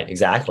fire, right?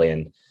 Exactly.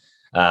 And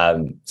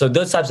so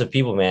those types of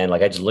people, man,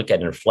 like I just look at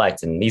and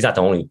reflect, and he's not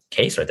the only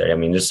case right there. I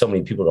mean, there's so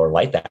many people that are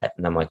like that.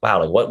 And I'm like,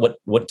 wow, like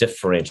what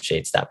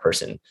differentiates that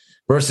person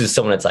versus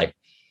someone that's like,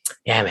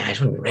 yeah, man, I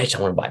just want to be rich.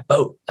 I want to buy a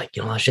boat. Like,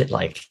 all that shit.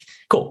 Like,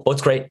 cool.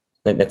 Boat's great.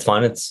 That's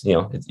fun. It's,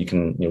 you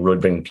can really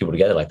bring people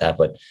together like that.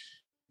 But,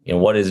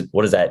 what is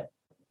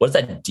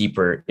that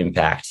deeper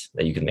impact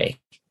that you can make?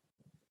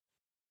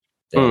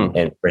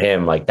 And for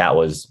him, like that's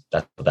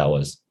what that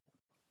was.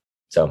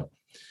 So,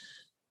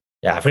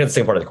 yeah, I forget the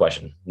second part of the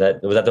question.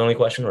 Was that the only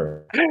question,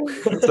 or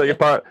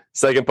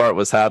second part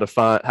was how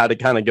to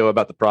kind of go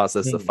about the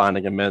process of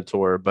finding a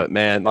mentor. But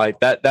man, like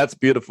that's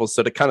beautiful.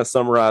 So to kind of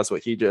summarize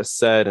what he just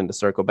said and to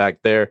circle back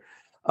there,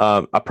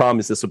 I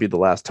promise this will be the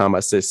last time I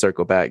say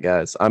circle back,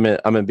 guys. I'm in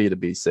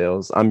B2B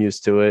sales. I'm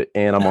used to it,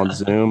 and I'm on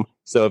Zoom.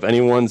 So if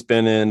anyone's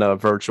been in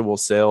virtual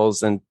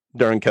sales and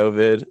during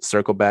COVID,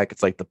 circle back,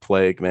 it's like the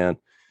plague, man.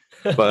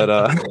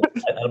 But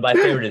my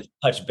favorite is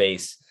touch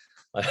base.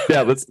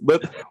 Yeah,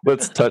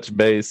 let's touch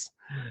base.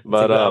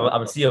 But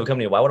I'm a CEO of a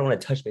company. Why would I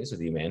want to touch base with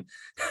you, man?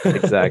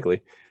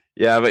 Exactly.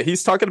 Yeah, but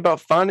he's talking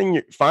about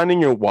finding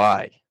your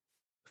why,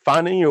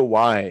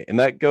 and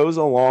that goes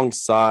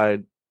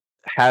alongside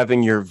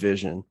having your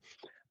vision.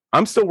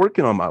 I'm still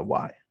working on my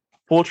why.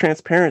 Full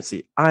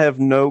transparency. I have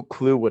no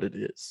clue what it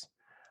is.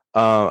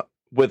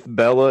 With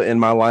Bella in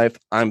my life,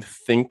 I'm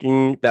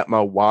thinking that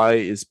my why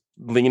is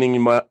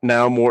leaning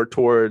now more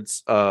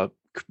towards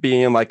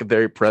being like a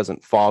very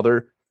present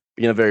father,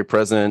 being a very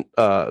present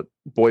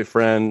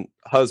boyfriend,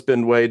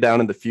 husband way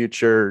down in the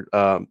future,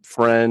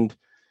 friend,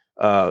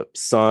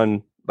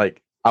 son.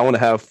 Like I want to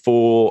have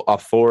full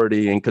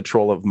authority and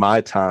control of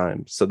my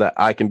time so that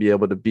I can be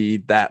able to be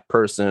that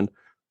person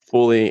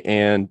fully,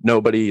 and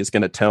nobody is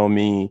going to tell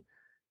me,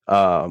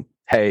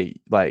 hey,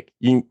 like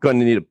you're going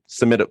to need to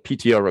submit a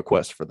PTO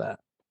request for that.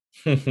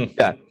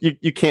 Yeah,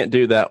 you can't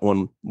do that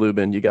one,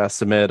 Lubin. You got to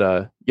submit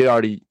you're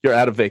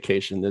out of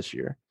vacation this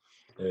year.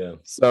 Yeah.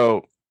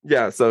 So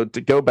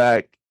to go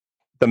back,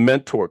 the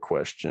mentor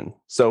question.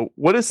 So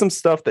what is some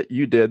stuff that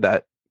you did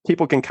that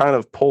people can kind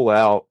of pull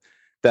out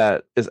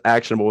that is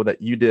actionable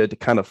that you did to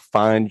kind of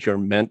find your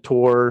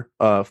mentor,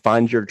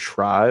 find your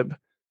tribe?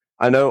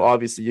 I know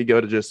obviously you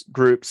go to just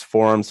groups,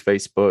 forums,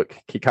 Facebook.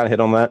 Can you kind of hit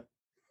on that?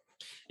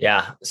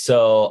 Yeah.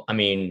 So, I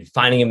mean,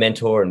 finding a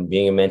mentor and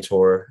being a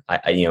mentor,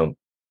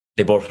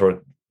 they both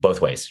work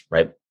both ways,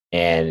 right?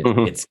 And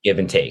it's give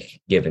and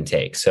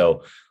take.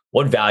 So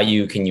what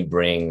value can you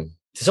bring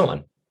to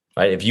someone,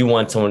 right? If you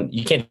want someone,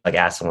 you can't like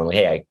ask someone like,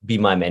 hey, be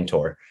my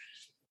mentor.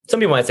 Some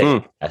people might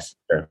say yes,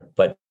 sure,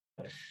 but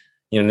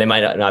they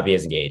might not be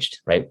as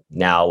engaged right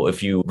now.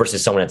 If you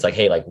versus someone that's like,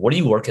 hey, like, what are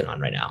you working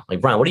on right now?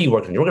 Like, Brian, what are you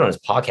working on? You're working on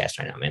this podcast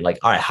right now, man. Like,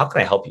 all right, how can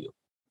I help you?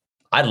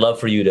 I'd love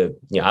for you to,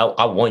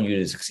 I want you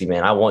to succeed,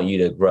 man. I want you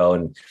to grow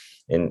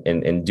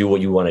and do what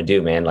you want to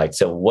do, man. Like,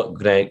 so what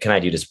can I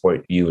do to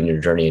support you in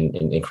your journey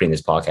in creating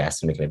this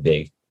podcast and making it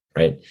big,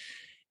 right?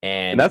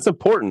 And that's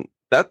important.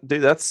 I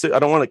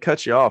don't want to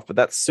cut you off, but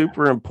that's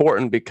super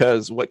important,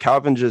 because what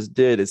Calvin just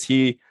did is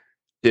he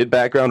did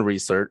background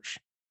research.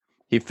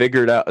 He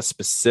figured out a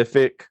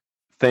specific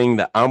thing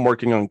that I'm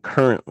working on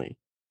currently,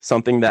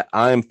 something that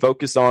I'm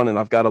focused on, and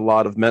I've got a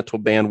lot of mental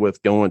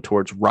bandwidth going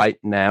towards right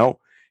now.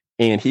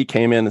 And he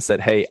came in and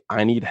said, hey,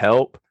 I need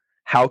help.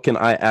 How can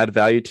I add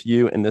value to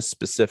you in this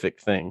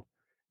specific thing?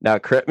 Now,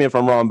 correct me if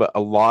I'm wrong, but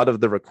a lot of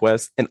the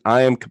requests, and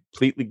I am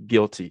completely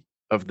guilty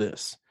of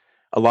this,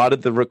 a lot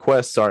of the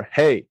requests are,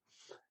 hey,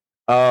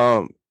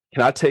 can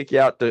I take you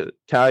out can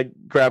I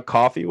grab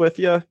coffee with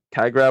you?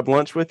 Can I grab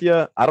lunch with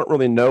you? I don't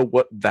really know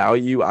what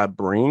value I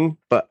bring,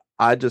 but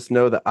I just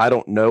know that I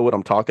don't know what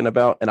I'm talking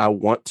about, and I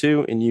want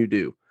to, and you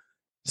do.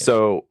 Yeah.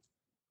 So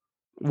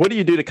what do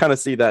you do to kind of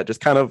see that? Just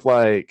kind of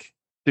like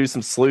do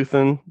some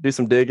sleuthing, do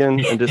some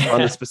digging, and just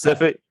on the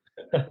specific?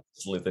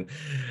 Sleuthing.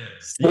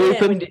 Yeah,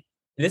 I mean,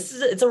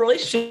 it's a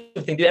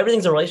relationship thing, dude.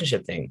 Everything's a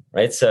relationship thing,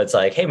 right? So it's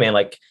like, hey, man,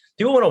 like,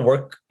 people want to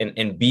work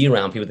and be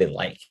around people they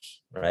like.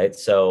 Right.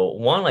 So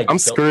one, like, I'm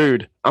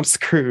screwed.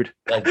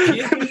 Like, be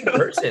a good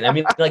person. I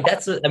mean, like,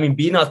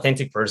 be an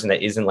authentic person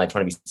that isn't like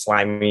trying to be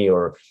slimy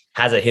or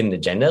has a hidden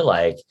agenda.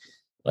 Like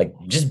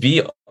just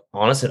be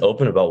honest and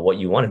open about what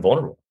you want and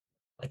vulnerable.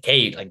 Like,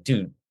 hey, like,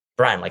 dude,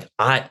 Brian, like,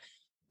 I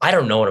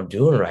don't know what I'm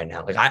doing right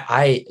now. Like,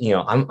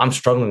 I'm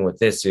struggling with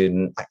this, dude.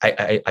 And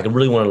I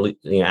really want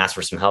to, ask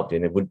for some help,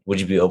 dude. And would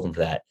you be open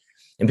for that?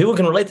 And people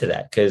can relate to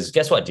that, because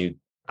guess what, dude?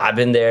 I've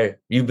been there.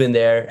 You've been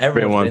there.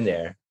 Everyone's been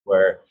there,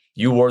 where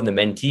you were the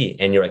mentee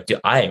and you're like,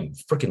 dude, I am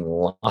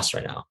freaking lost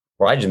right now,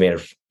 or I just made a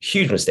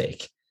huge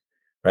mistake.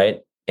 Right.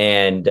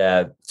 And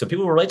so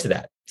people relate to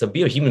that. So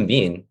be a human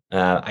being.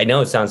 I know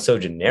it sounds so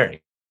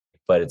generic,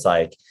 but it's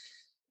like,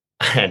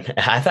 I've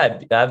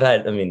had,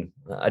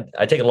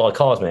 I take a lot of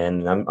calls,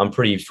 man, and I'm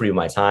pretty free with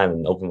my time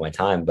and open with my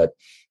time, but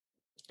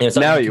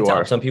now you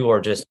are. Some people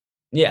are just,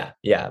 yeah.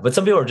 But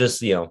some people are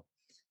just,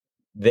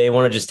 they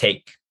want to just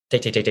take,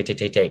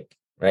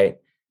 right.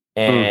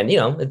 And,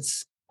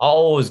 it's, I'll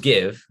always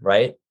give,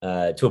 right,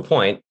 to a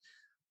point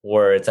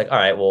where it's like, all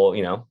right, well,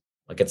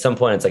 like, at some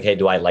point it's like, hey,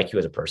 do I like you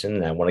as a person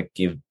and I want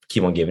to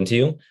keep on giving to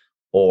you?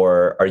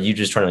 Or are you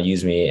just trying to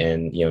use me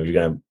and, you're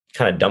going to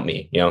kind of dump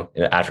me,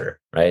 after,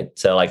 right?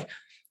 So, like,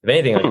 if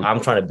anything, like,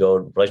 I'm trying to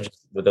build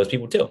relationships with those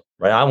people too,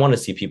 right? I want to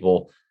see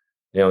people,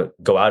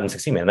 go out and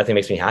succeed, man. Nothing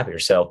makes me happier.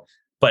 So,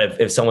 but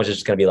if someone's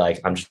just going to be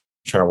like, I'm just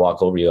trying to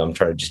walk over you, I'm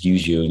trying to just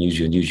use you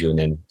and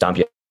then dump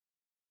you,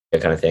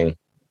 that kind of thing.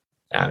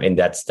 And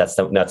that's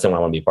the one I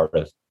want to be part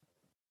of.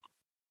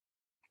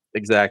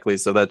 Exactly.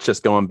 So that's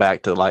just going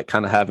back to, like,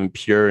 kind of having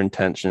pure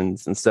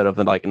intentions instead of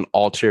like an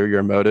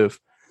ulterior motive.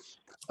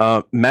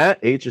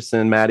 Matt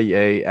Aitchison, Matty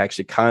A,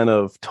 actually kind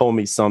of told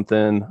me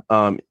something.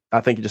 I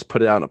think he just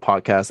put it out in a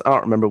podcast. I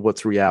don't remember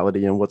what's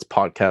reality and what's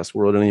podcast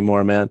world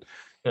anymore, man.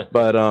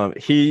 But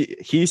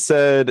he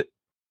said,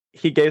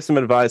 he gave some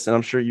advice, and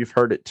I'm sure you've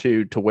heard it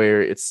too, to where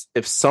it's,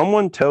 if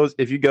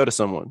you go to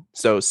someone,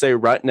 so say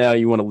right now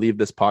you want to leave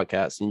this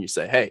podcast and you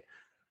say, hey,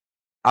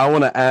 I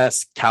want to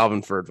ask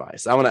Calvin for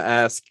advice. I want to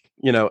ask,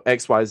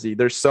 XYZ.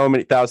 There's so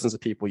many thousands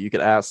of people you could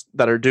ask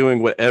that are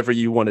doing whatever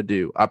you want to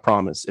do. I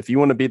promise. If you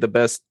want to be the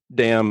best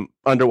damn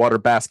underwater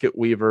basket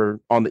weaver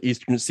on the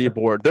Eastern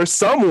Seaboard, there's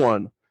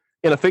someone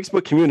in a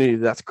Facebook community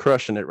that's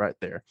crushing it right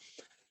there.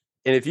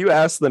 And if you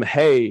ask them,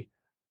 hey,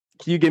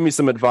 can you give me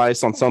some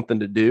advice on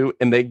something to do?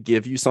 And they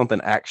give you something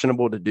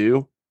actionable to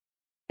do.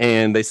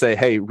 And they say,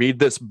 hey, read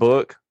this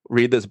book,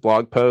 read this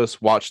blog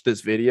post, watch this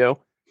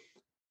video.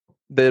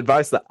 The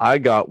advice that I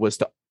got was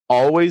to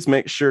always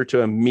make sure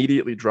to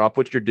immediately drop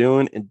what you're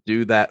doing and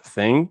do that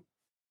thing.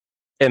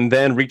 And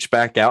then reach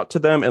back out to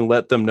them and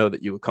let them know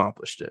that you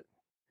accomplished it.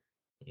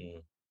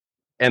 Mm.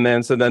 And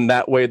then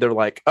that way they're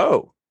like,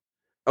 oh,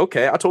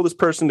 okay, I told this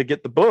person to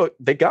get the book.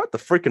 They got the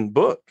freaking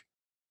book.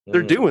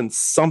 They're doing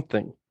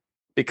something.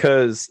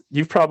 Because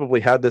you've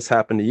probably had this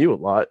happen to you a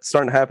lot. It's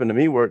starting to happen to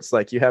me, where it's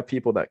like you have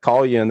people that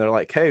call you and they're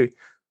like, hey,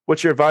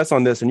 what's your advice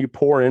on this? And you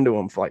pour into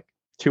them for like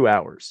 2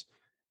 hours.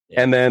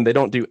 Yeah. And then they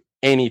don't do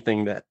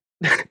anything that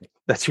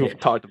you've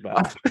talked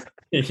about.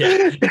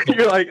 Yeah.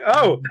 You're like,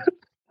 oh.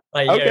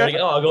 Like, okay. You're like,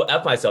 oh, I'll go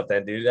F myself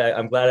then, dude.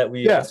 I'm glad that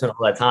we spent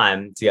all that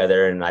time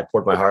together, and I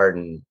poured my heart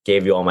and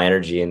gave you all my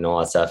energy and all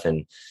that stuff,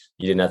 and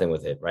you did nothing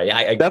with it,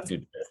 right?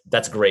 Dude,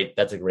 that's great.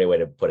 That's a great way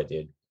to put it,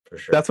 dude. For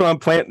sure. That's what I'm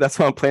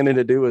planning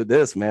to do with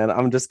this, man.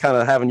 I'm just kind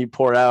of having you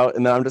pour out,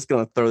 and then I'm just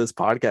going to throw this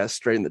podcast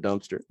straight in the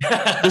dumpster.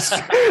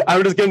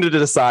 I'm just going to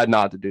decide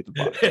not to do the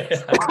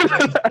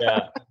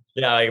podcast.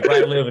 Yeah. Like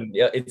Brian Lubin,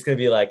 it's going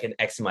to be like an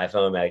X in my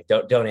phone, man.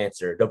 Like, don't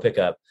answer, don't pick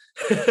up.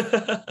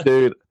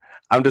 Dude,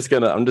 I'm just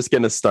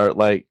gonna start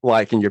like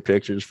liking your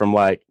pictures from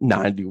like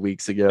 90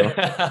 weeks ago.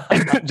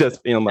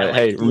 Just being like,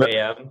 hey, 2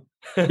 a.m.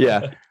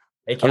 Yeah.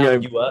 Hey,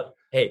 Calvin, you up?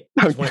 Hey,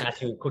 I just want to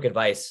ask you quick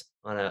advice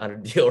on a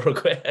deal real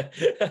quick.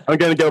 I'm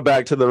gonna go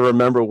back to the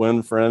remember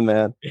when friend,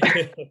 man.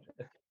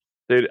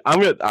 Dude,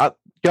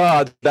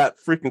 God, that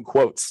freaking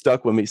quote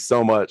stuck with me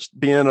so much.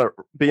 Being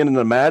an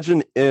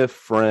imagine if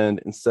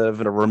friend instead of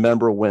a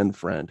remember when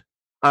friend.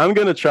 I'm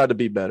gonna try to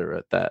be better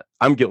at that.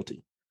 I'm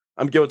guilty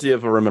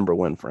of a remember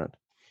when friend.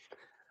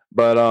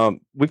 But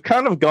we've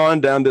kind of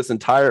gone down this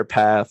entire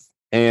path,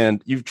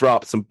 and you've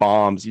dropped some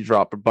bombs. You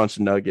dropped a bunch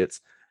of nuggets.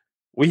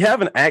 We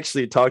haven't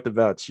actually talked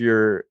about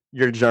your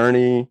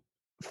journey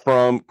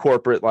from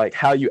corporate, like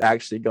how you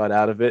actually got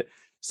out of it.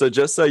 So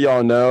just so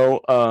y'all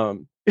know,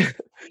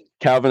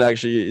 Calvin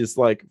actually is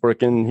like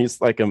working. He's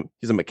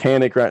a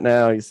mechanic right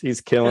now. He's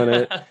killing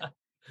it.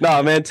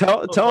 No, man,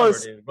 tell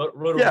us.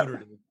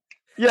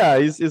 Yeah,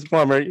 he's a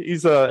plumber. He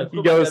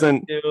goes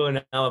and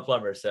I'm a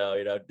plumber,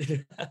 so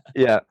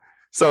Yeah.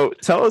 So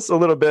tell us a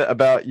little bit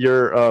about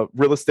your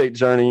real estate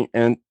journey.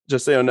 And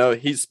just so you know,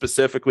 he's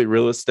specifically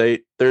real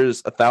estate.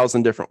 There's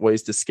 1,000 different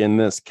ways to skin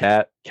this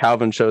cat.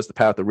 Calvin chose the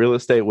path of real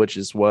estate, which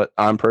is what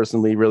I'm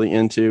personally really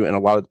into. And a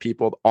lot of the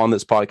people on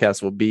this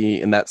podcast will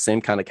be in that same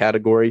kind of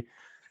category.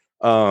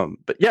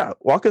 But yeah,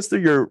 walk us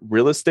through your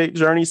real estate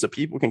journey so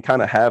people can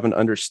kind of have an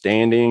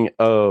understanding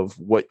of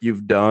what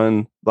you've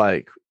done,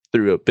 like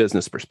through a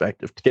business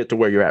perspective to get to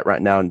where you're at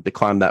right now and to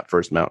climb that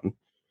first mountain.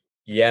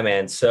 Yeah,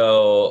 man.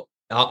 So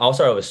I'll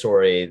start with a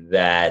story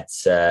that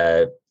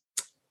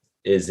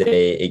is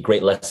a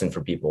great lesson for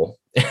people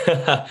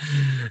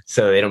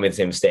so they don't make the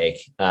same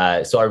mistake.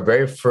 So our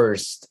very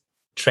first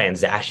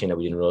transaction that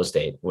we did in real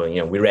estate, well,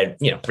 we read,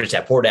 Rich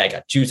Dad Poor Dad,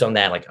 got juice on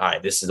that. Like, all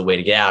right, this is the way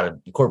to get out of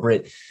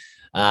corporate.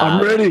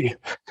 I'm ready.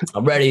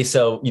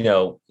 So,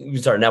 we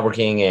started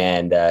networking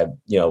and,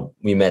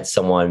 we met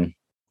an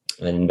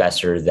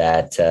investor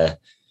that,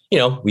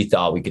 we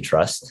thought we could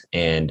trust.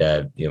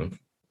 And,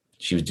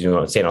 she was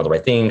saying all the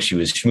right things. She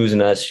was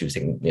schmoozing us. She was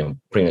taking,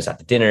 bringing us out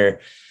to dinner.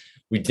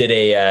 We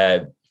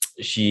did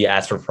she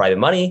asked for private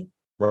money,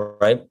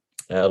 right?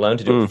 A loan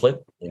to do a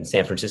flip in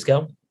San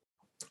Francisco.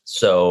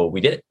 So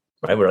we did it,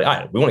 right? We were like, all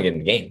right, we want to get in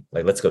the game.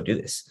 Like, let's go do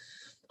this.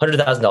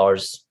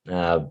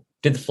 $100,000,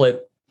 did the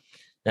flip.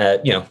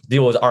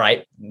 Deal was all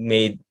right.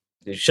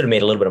 Should have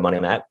made a little bit of money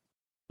on that,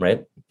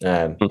 right?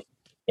 So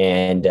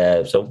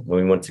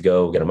when we went to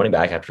go get our money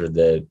back after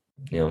the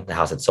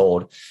house had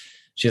sold,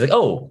 she's like,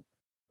 oh,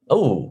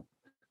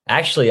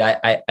 actually,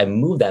 I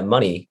moved that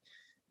money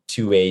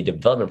to a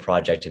development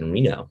project in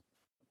Reno,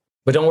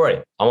 but don't worry,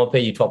 I'm gonna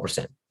pay you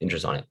 12%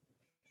 interest on it,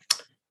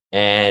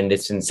 and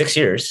it's in 6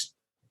 years,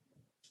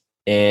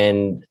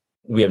 and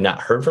we have not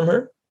heard from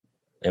her,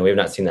 and we have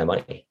not seen that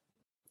money,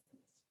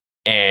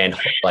 and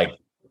like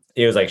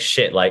it was like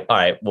shit. Like, all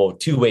right, well,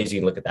 two ways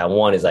you can look at that.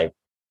 One is like,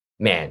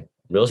 man,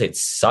 real estate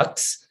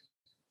sucks.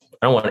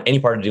 I don't want any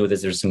part to do with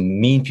this. There's some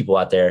mean people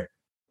out there.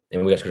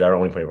 And we got screwed. I don't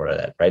want to put any part of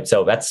that, right?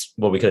 So that's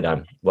what we could have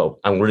done.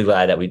 Well, I'm really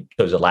glad that we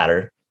chose the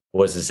latter,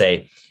 was to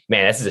say,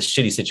 man, this is a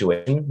shitty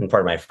situation, and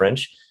part of my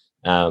French.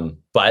 But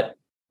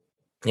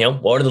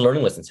what are the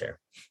learning lessons here?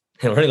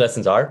 And learning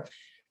lessons are,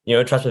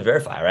 trust but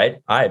verify, right?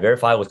 All right,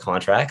 verify with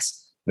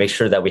contracts. Make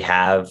sure that we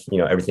have,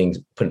 everything's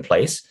put in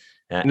place.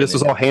 And this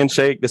is all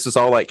handshake. This is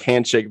all like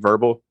handshake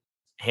verbal,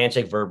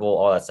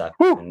 all that stuff.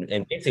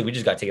 And basically, we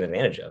just got taken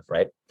advantage of,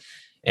 right?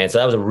 And so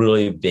that was a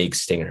really big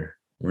stinger,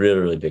 really,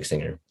 really big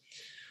stinger.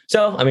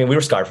 So, I mean, we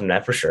were scarred from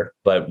that for sure,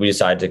 but we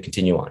decided to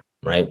continue on,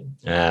 right?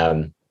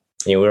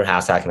 We were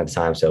house hacking at the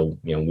time, so,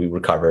 we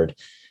recovered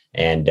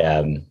and,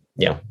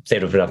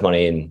 saved up enough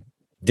money and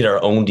did our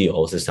own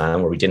deals this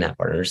time where we didn't have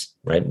partners,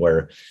 right?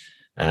 Where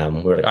we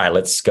were like, all right,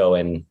 let's go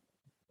and,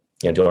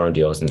 do our own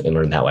deals and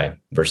learn that way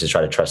versus try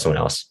to trust someone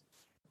else.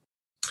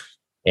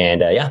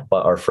 And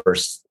bought our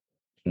first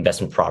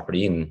investment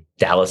property in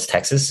Dallas,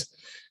 Texas.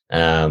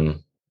 I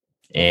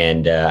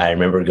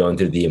remember going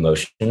through the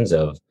emotions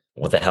of,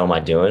 what the hell am I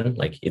doing?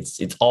 Like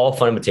it's all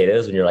fun and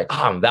potatoes when you're like,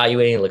 I'm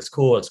evaluating, it looks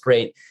cool, it's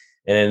great.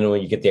 And then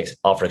when you get the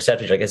offer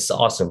accepted, you're like, this is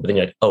awesome. But then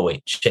you're like, oh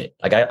wait, shit,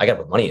 I got to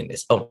put money in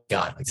this. Oh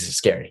God, like this is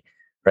scary.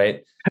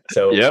 Right.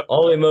 So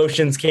all the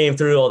emotions came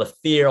through, all the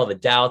fear, all the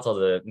doubts, all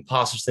the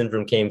imposter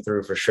syndrome came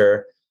through for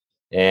sure.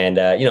 And,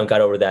 got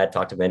over that,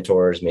 talked to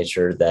mentors, made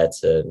sure that,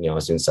 I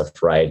was doing stuff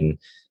right. And,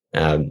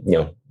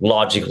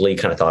 logically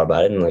kind of thought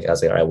about it. And like, I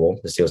was like, all right, well,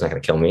 this deal's not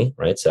going to kill me.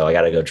 Right. So I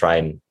got to go try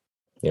and,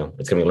 it's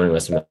going to be a learning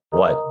lesson no matter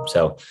what.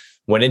 So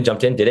went in,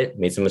 jumped in, did it,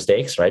 made some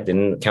mistakes, right?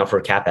 Didn't account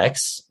for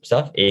CapEx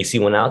stuff. AC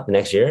went out the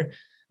next year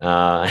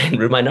and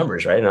ruined my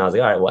numbers, right? And I was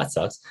like, all right, well, that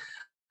sucks.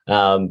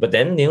 But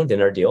then, did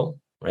our deal,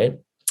 right?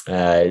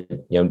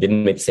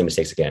 Didn't make the same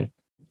mistakes again.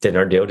 Did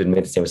our deal, didn't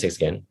make the same mistakes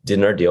again.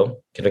 Did our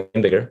deal, kept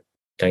getting bigger,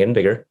 getting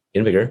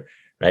bigger,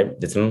 right?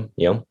 Did some,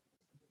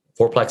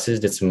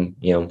 fourplexes, did some,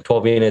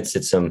 12 units,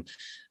 did some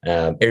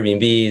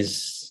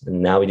Airbnbs,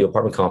 and now we do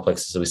apartment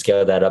complexes. So we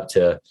scaled that up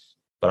to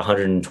about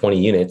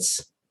 120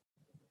 units,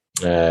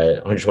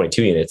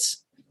 122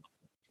 units.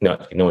 No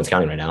one's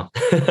counting right now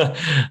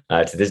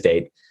to this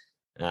date.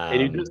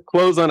 And you just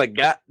close on a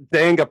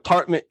dang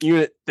apartment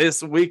unit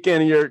this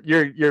weekend.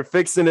 You're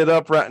fixing it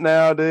up right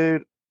now,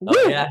 dude.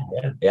 Oh,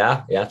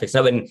 yeah. Fixing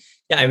up, and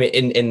I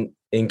mean,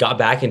 and got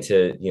back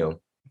into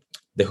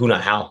the who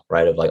not how,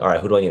 right? Of like, all right,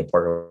 who do I need to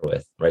partner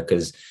with, right?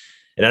 Because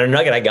another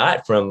nugget I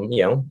got from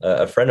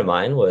a friend of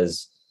mine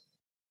was,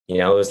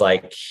 it was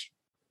like,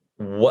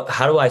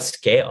 how do I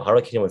scale? How do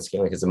I continue on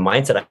scaling? Because the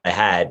mindset I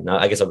had, and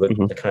I guess I'll go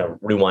kind of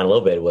rewind a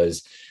little bit,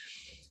 was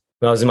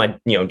when I was in my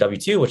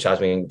W-2, which I was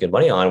making good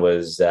money on,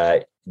 was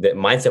the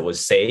mindset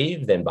was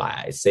save, then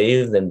buy,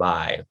 save, then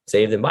buy,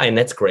 save, then buy. And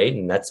that's great.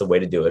 And that's the way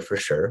to do it for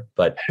sure.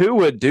 But who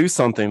would do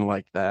something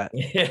like that?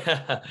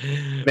 Yeah.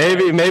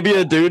 Maybe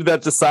a dude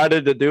that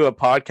decided to do a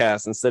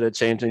podcast instead of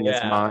changing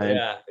his mind.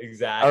 Yeah,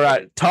 exactly. All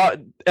right.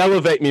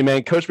 Elevate me,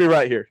 man. Coach me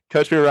right here.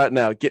 Coach me right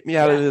now. Get me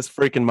out of this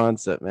freaking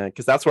mindset, man.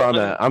 Because that's where I'm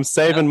at. I'm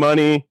saving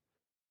money,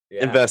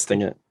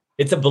 investing it.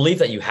 It's a belief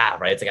that you have,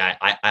 right? It's like,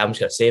 I'm just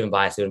going to save and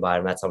buy,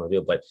 and that's how I'm going to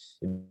do it. But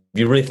if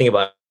you really think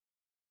about,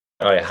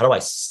 all right, how do I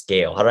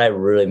scale? How do I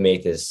really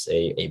make this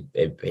a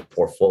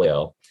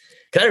portfolio?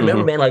 Because I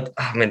remember,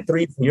 man,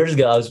 3 years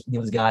ago, I was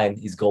this guy, and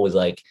his goal was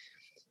like,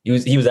 he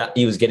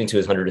was getting to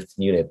his 100th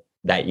unit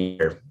that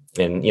year,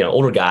 and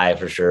older guy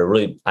for sure.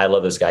 Really, I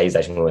love this guy. He's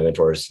actually one of my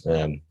mentors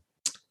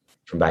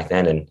from back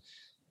then, and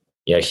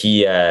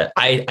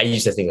I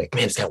used to think like,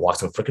 man, this guy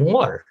walks on freaking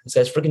water. This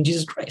guy's freaking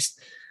Jesus Christ,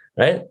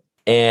 right?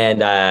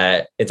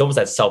 And it's almost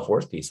that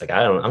self-worth piece. Like,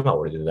 I'm not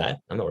worthy of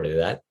that. I'm not worthy of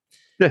that.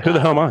 Yeah, who the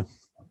hell am I?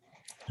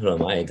 Who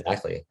am I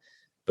exactly?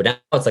 But now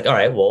it's like, all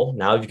right, well,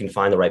 now if you can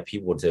find the right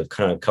people to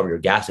kind of cover your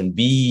gaps and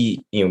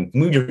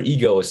move your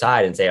ego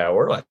aside and say, all right,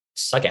 where do I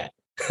suck at?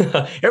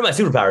 Here's my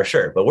superpower,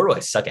 sure, but where do I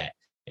suck at?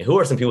 And who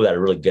are some people that are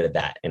really good at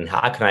that? And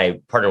how can I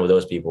partner with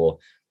those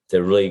people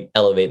to really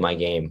elevate my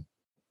game?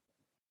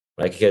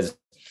 Right? Because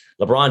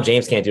LeBron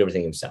James can't do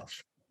everything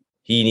himself.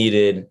 He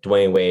needed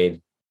Dwayne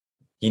Wade.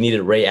 He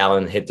needed Ray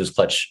Allen hit those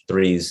clutch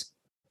threes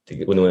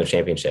to win the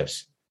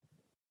championships.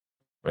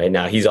 Right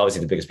now, he's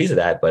obviously the biggest piece of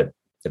that, but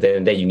at the end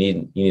of the day, you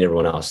need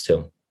everyone else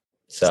too.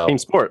 So it's team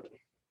sport.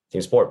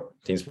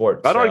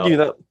 I'd argue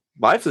that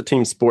life's a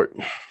team sport.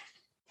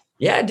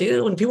 Yeah,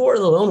 dude. When people are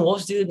the lone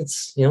wolves, dude,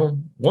 it's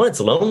one, it's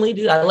lonely,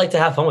 dude. I like to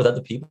have fun with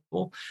other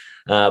people,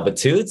 but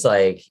two, it's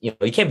like you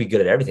can't be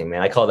good at everything,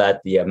 man. I call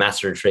that the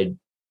master of trade,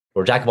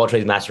 or jack of all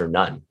trades, master of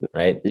none.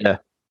 Right? Yeah.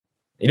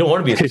 You don't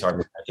want to be a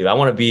sergeant, dude. I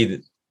want to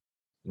be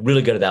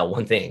really good at that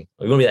one thing.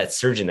 You want to be that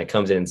surgeon that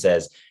comes in and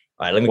says,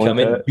 all right, let me come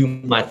in, do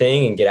my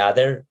thing, and get out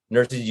there.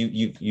 Nurses,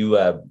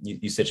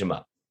 you stitch them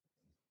up.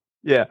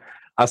 Yeah,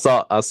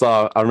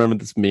 I remember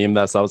this meme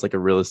that was like a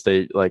real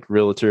estate, like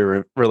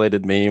realtor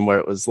related meme where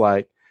it was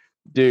like,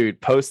 dude,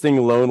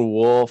 posting lone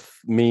wolf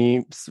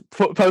memes,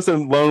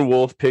 posting lone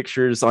wolf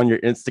pictures on your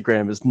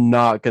Instagram is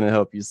not going to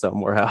help you sell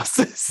more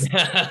houses.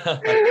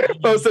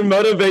 Posting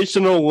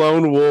motivational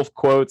lone wolf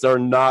quotes are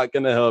not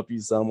going to help you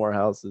sell more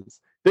houses.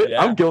 Dude,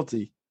 I'm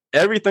guilty.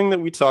 Everything that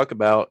we talk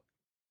about,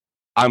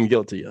 I'm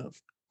guilty of.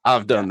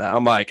 I've done that.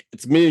 I'm like,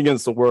 it's me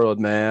against the world,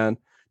 man.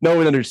 No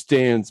one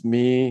understands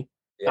me.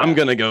 Yeah. I'm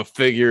going to go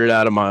figure it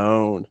out on my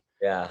own.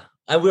 Yeah.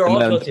 And we're all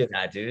guilty of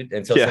that, dude.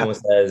 Until someone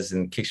says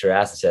and kicks your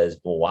ass and says,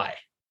 well, why?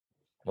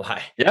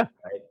 Why? Yeah.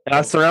 Right? And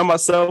I surround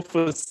myself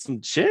with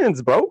some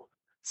chins, bro.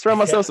 Surround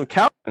myself with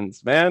some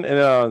Calvins, man.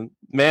 And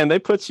man, they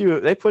put you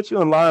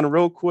in line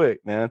real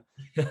quick, man.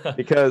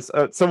 Because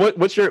so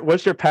what's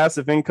your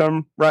passive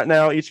income right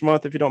now each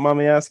month, if you don't mind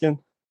me asking?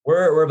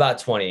 We're about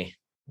 20.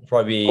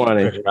 Probably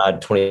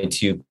around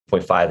 22.5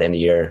 at the end of the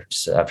year,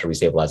 after we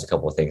stabilize a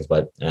couple of things.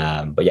 But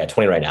yeah,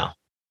 20 right now.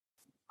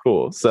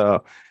 Cool.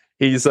 So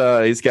he's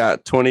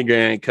got 20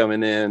 grand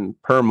coming in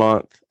per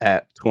month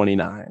at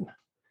 29.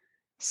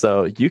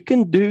 So you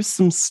can do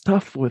some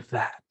stuff with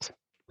that,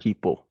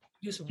 people.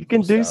 You can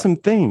do some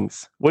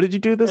things. What did you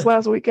do this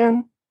last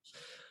weekend?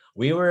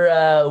 We were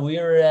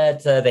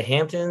at the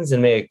Hamptons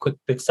and made a quick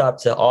pit stop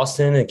to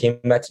Austin and came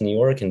back to New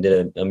York and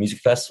did a music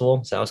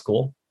festival. So that was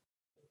cool.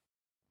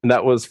 And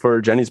that was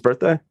for Jenny's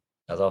birthday?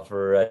 That was all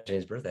for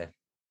Jenny's birthday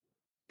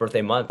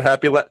month.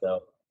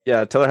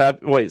 Yeah, tell her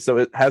happy. Wait,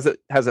 so has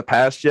it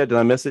passed yet? Did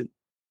I miss it?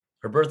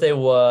 Her birthday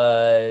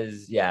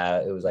was,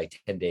 it was like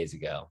 10 days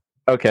ago.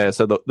 Okay,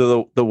 so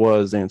the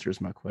was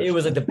answers my question. It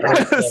was like the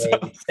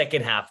birthday,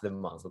 second half of the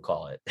month, we'll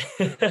call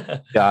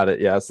it. Got it.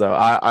 Yeah, so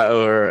I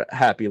owe her a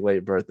happy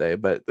late birthday.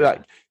 But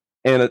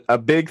and a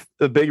big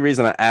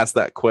reason I asked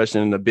that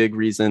question, and a big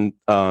reason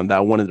that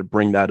I wanted to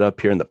bring that up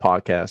here in the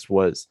podcast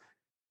was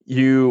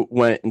you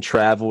went and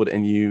traveled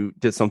and you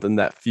did something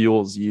that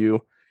fuels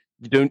you.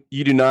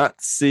 You do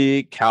not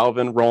see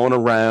Calvin rolling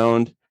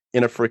around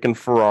in a freaking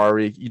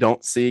Ferrari. You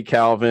don't see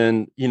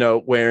Calvin,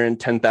 wearing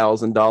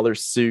 $10,000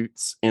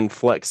 suits and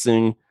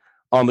flexing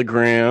on the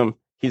gram.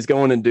 He's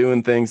going and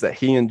doing things that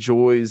he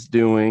enjoys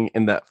doing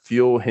and that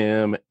fuel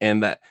him,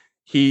 and that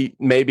he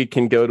maybe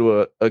can go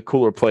to a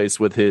cooler place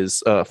with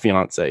his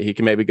fiance. He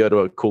can maybe go to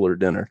a cooler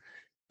dinner.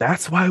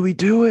 That's why we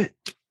do it.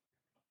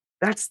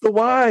 That's the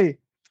why.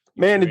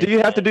 Man, do you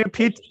have to do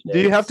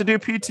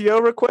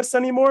PTO requests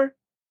anymore?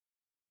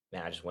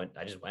 Man, I just went.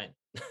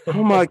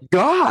 Oh my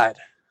God.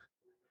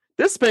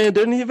 This man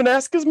didn't even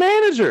ask his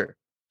manager.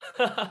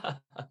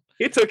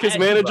 He took his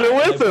manager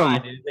with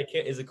him.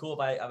 Is it cool if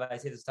I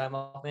take this time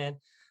off, man?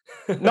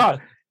 No,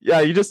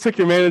 yeah, you just took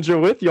your manager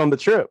with you on the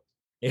trip.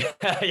 Yeah,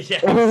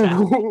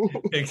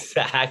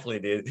 exactly,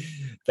 dude.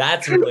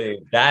 That's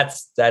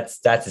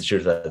the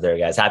truth right there,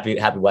 guys. Happy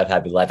wife,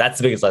 happy life. That's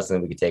the biggest lesson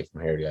that we could take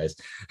from here, guys.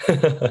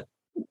 Dude,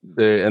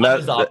 and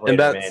that's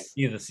man.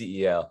 He's the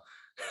CEO.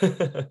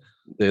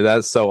 Dude,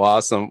 that's so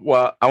awesome.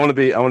 Well, I want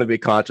to be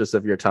conscious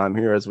of your time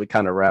here as we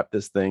kind of wrap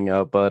this thing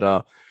up.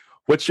 But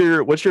what's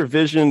your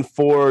vision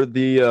for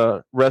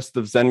the rest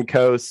of Zen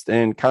Coast,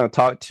 and kind of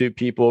talk to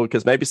people,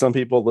 because maybe some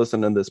people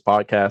listen to this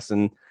podcast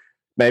and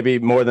maybe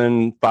more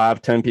than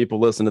 5-10 people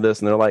listen to this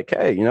and they're like,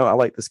 hey, I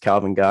like this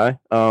Calvin guy.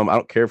 I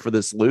don't care for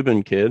this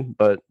Lubin kid,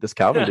 but this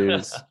Calvin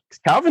dude's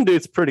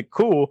pretty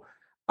cool.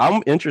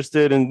 I'm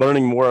interested in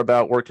learning more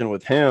about working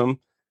with him.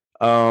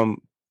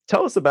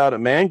 Tell us about it,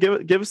 man.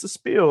 Give us a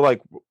spiel.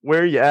 Like,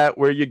 where are you at?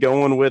 Where are you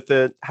going with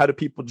it? How do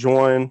people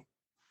join?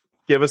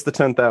 Give us the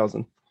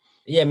 10,000.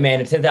 Yeah, man.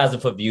 The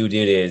 10,000-foot view,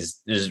 dude,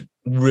 there's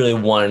really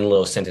one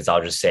little sentence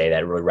I'll just say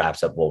that really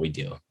wraps up what we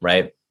do,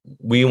 right?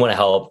 We want to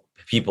help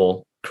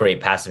people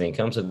create passive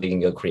income so they can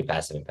go create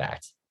passive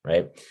impact,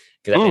 right?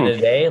 Because at the end of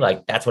the day,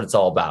 like, that's what it's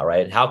all about,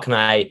 right? How can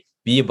I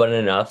be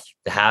abundant enough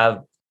to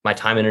have my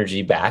time,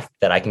 energy back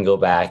that I can go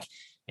back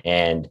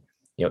and,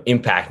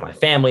 impact my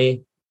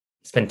family,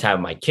 spend time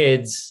with my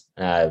kids,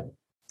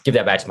 give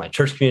that back to my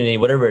church community,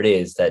 whatever it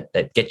is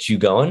that gets you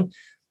going.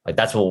 Like,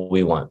 that's what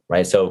we want,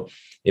 right? So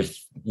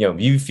if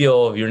you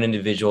feel you're an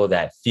individual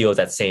that feels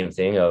that same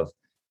thing of,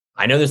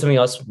 I know there's something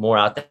else more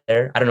out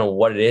there, I don't know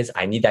what it is,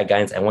 I need that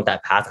guidance, I want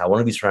that path, I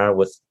want to be surrounded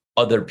with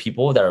other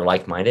people that are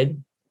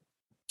like-minded,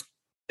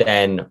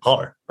 then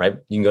holler, right?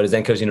 You can go to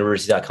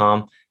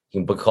zencoastuniversity.com, you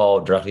can book a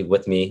call directly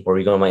with me, or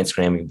you go on my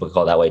Instagram, you can book a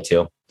call that way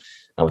too,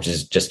 which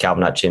is just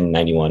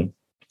Calvin.chin91.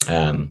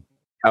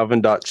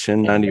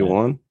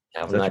 Calvin.chin91.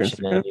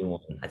 Calvin.chin91.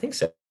 I think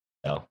so.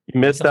 You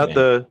missed out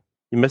the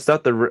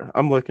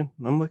I'm looking.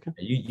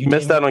 You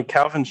missed out on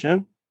Calvin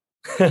Chin?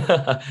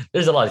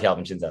 There's a lot of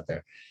Calvin Chins out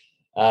there.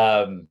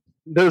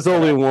 There's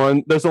only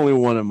one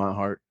in my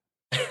heart.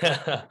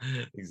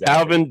 Exactly.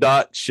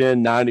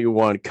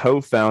 Calvin.chin91,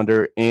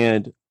 co-founder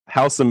and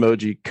house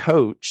emoji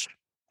coach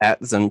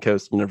at Zen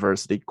Coast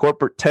University,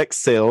 corporate tech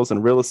sales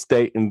and real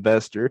estate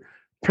investor,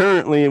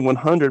 currently in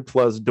 100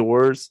 plus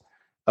doors,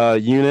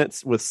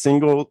 units with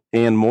single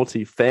and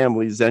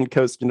multi-family,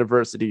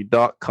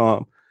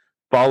 zencoastuniversity.com,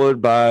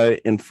 followed by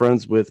and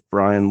friends with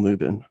Brian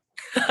Lubin.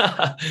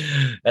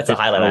 That's a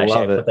highlight.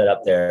 I put that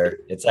up there.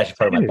 It's actually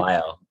part of my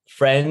bio.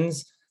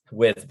 Friends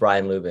with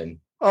Brian Lubin.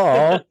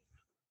 Oh,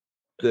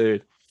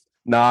 dude.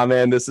 Nah,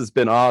 man, this has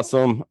been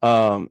awesome.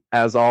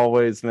 As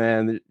always,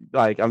 man,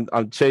 like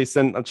I'm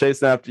chasing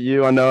after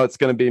you. I know it's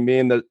going to be me,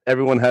 and that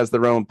everyone has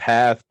their own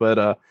path,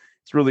 but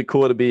it's really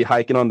cool to be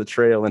hiking on the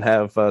trail and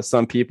have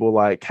some people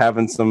like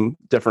having some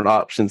different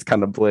options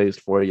kind of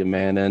blazed for you,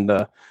 man.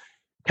 And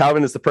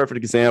Calvin is the perfect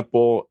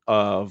example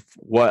of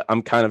what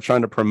I'm kind of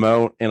trying to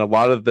promote. And a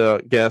lot of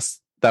the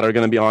guests that are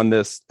going to be on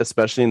this,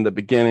 especially in the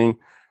beginning,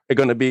 are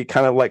going to be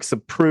kind of like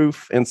some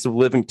proof and some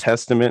living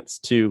testaments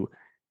to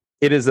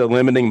it is a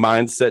limiting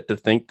mindset to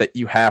think that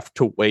you have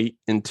to wait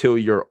until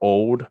you're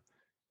old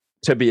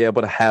to be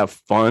able to have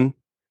fun.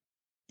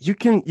 You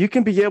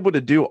can be able to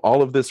do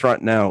all of this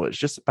right now. It's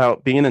just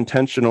about being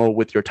intentional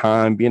with your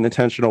time, being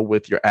intentional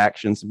with your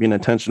actions, being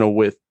intentional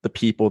with the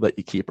people that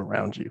you keep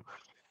around you.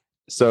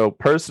 So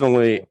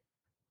personally,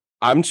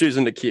 I'm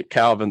choosing to keep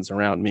Calvin's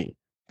around me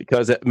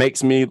because it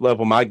makes me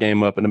level my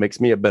game up and it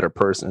makes me a better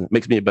person. It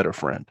makes me a better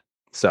friend.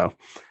 So,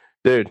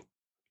 dude,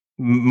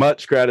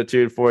 much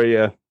gratitude for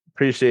you.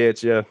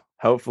 Appreciate you.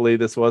 Hopefully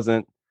this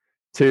wasn't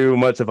too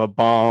much of a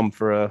bomb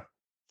for a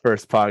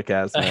first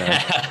podcast,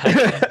 man.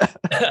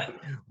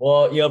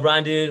 Well,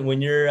 Brian, dude,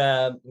 when you're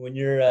in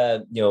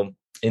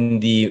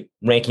the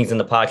rankings in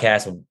the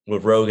podcast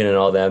with Rogan and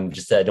all them,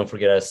 just don't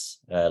forget us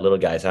little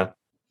guys, huh?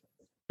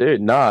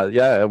 Dude, nah,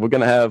 yeah, we're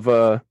gonna have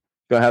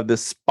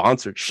this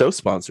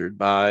sponsored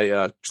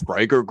by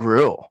Traeger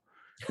Grill.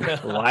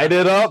 Light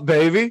it up,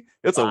 baby!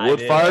 It's a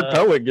wood-fired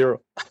pellet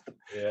grill.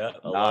 Yeah,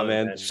 nah,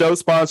 man. Show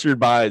sponsored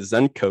by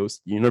Zen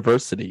Coast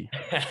University.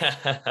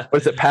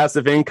 What's it?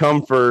 Passive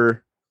income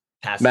for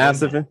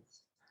passive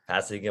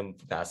income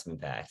for passive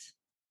impact.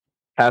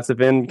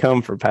 Passive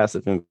income for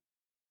passive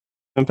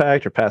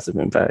impact or passive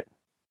impact?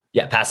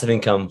 Yeah, passive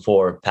income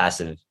for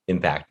passive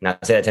impact. Now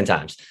say that 10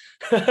 times.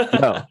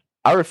 No.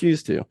 I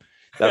refuse to.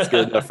 That's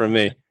good enough for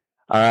me.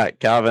 All right,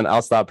 Calvin,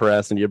 I'll stop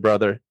harassing you,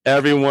 brother.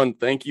 Everyone,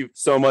 thank you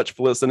so much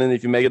for listening.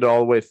 If you make it all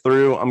the way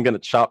through, I'm going to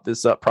chop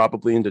this up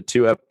probably into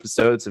 2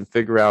 episodes and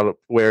figure out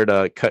where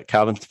to cut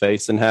Calvin's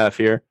face in half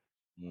here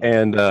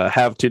and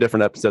have 2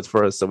 different episodes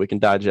for us so we can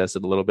digest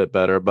it a little bit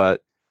better.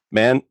 But,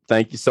 man,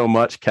 thank you so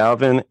much,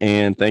 Calvin.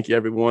 And thank you,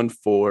 everyone,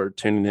 for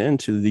tuning in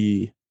to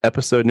the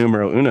episode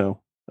numero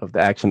uno of the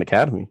Action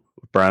Academy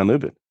with Brian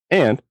Lubin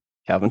and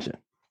Calvin Chin.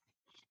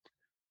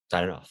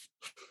 Signing off.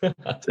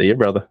 See you,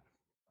 brother.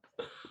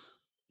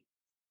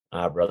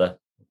 Brother.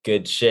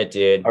 Good shit,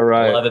 dude. All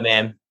right. Love it,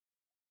 man.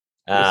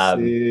 Let's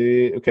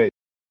see. Okay.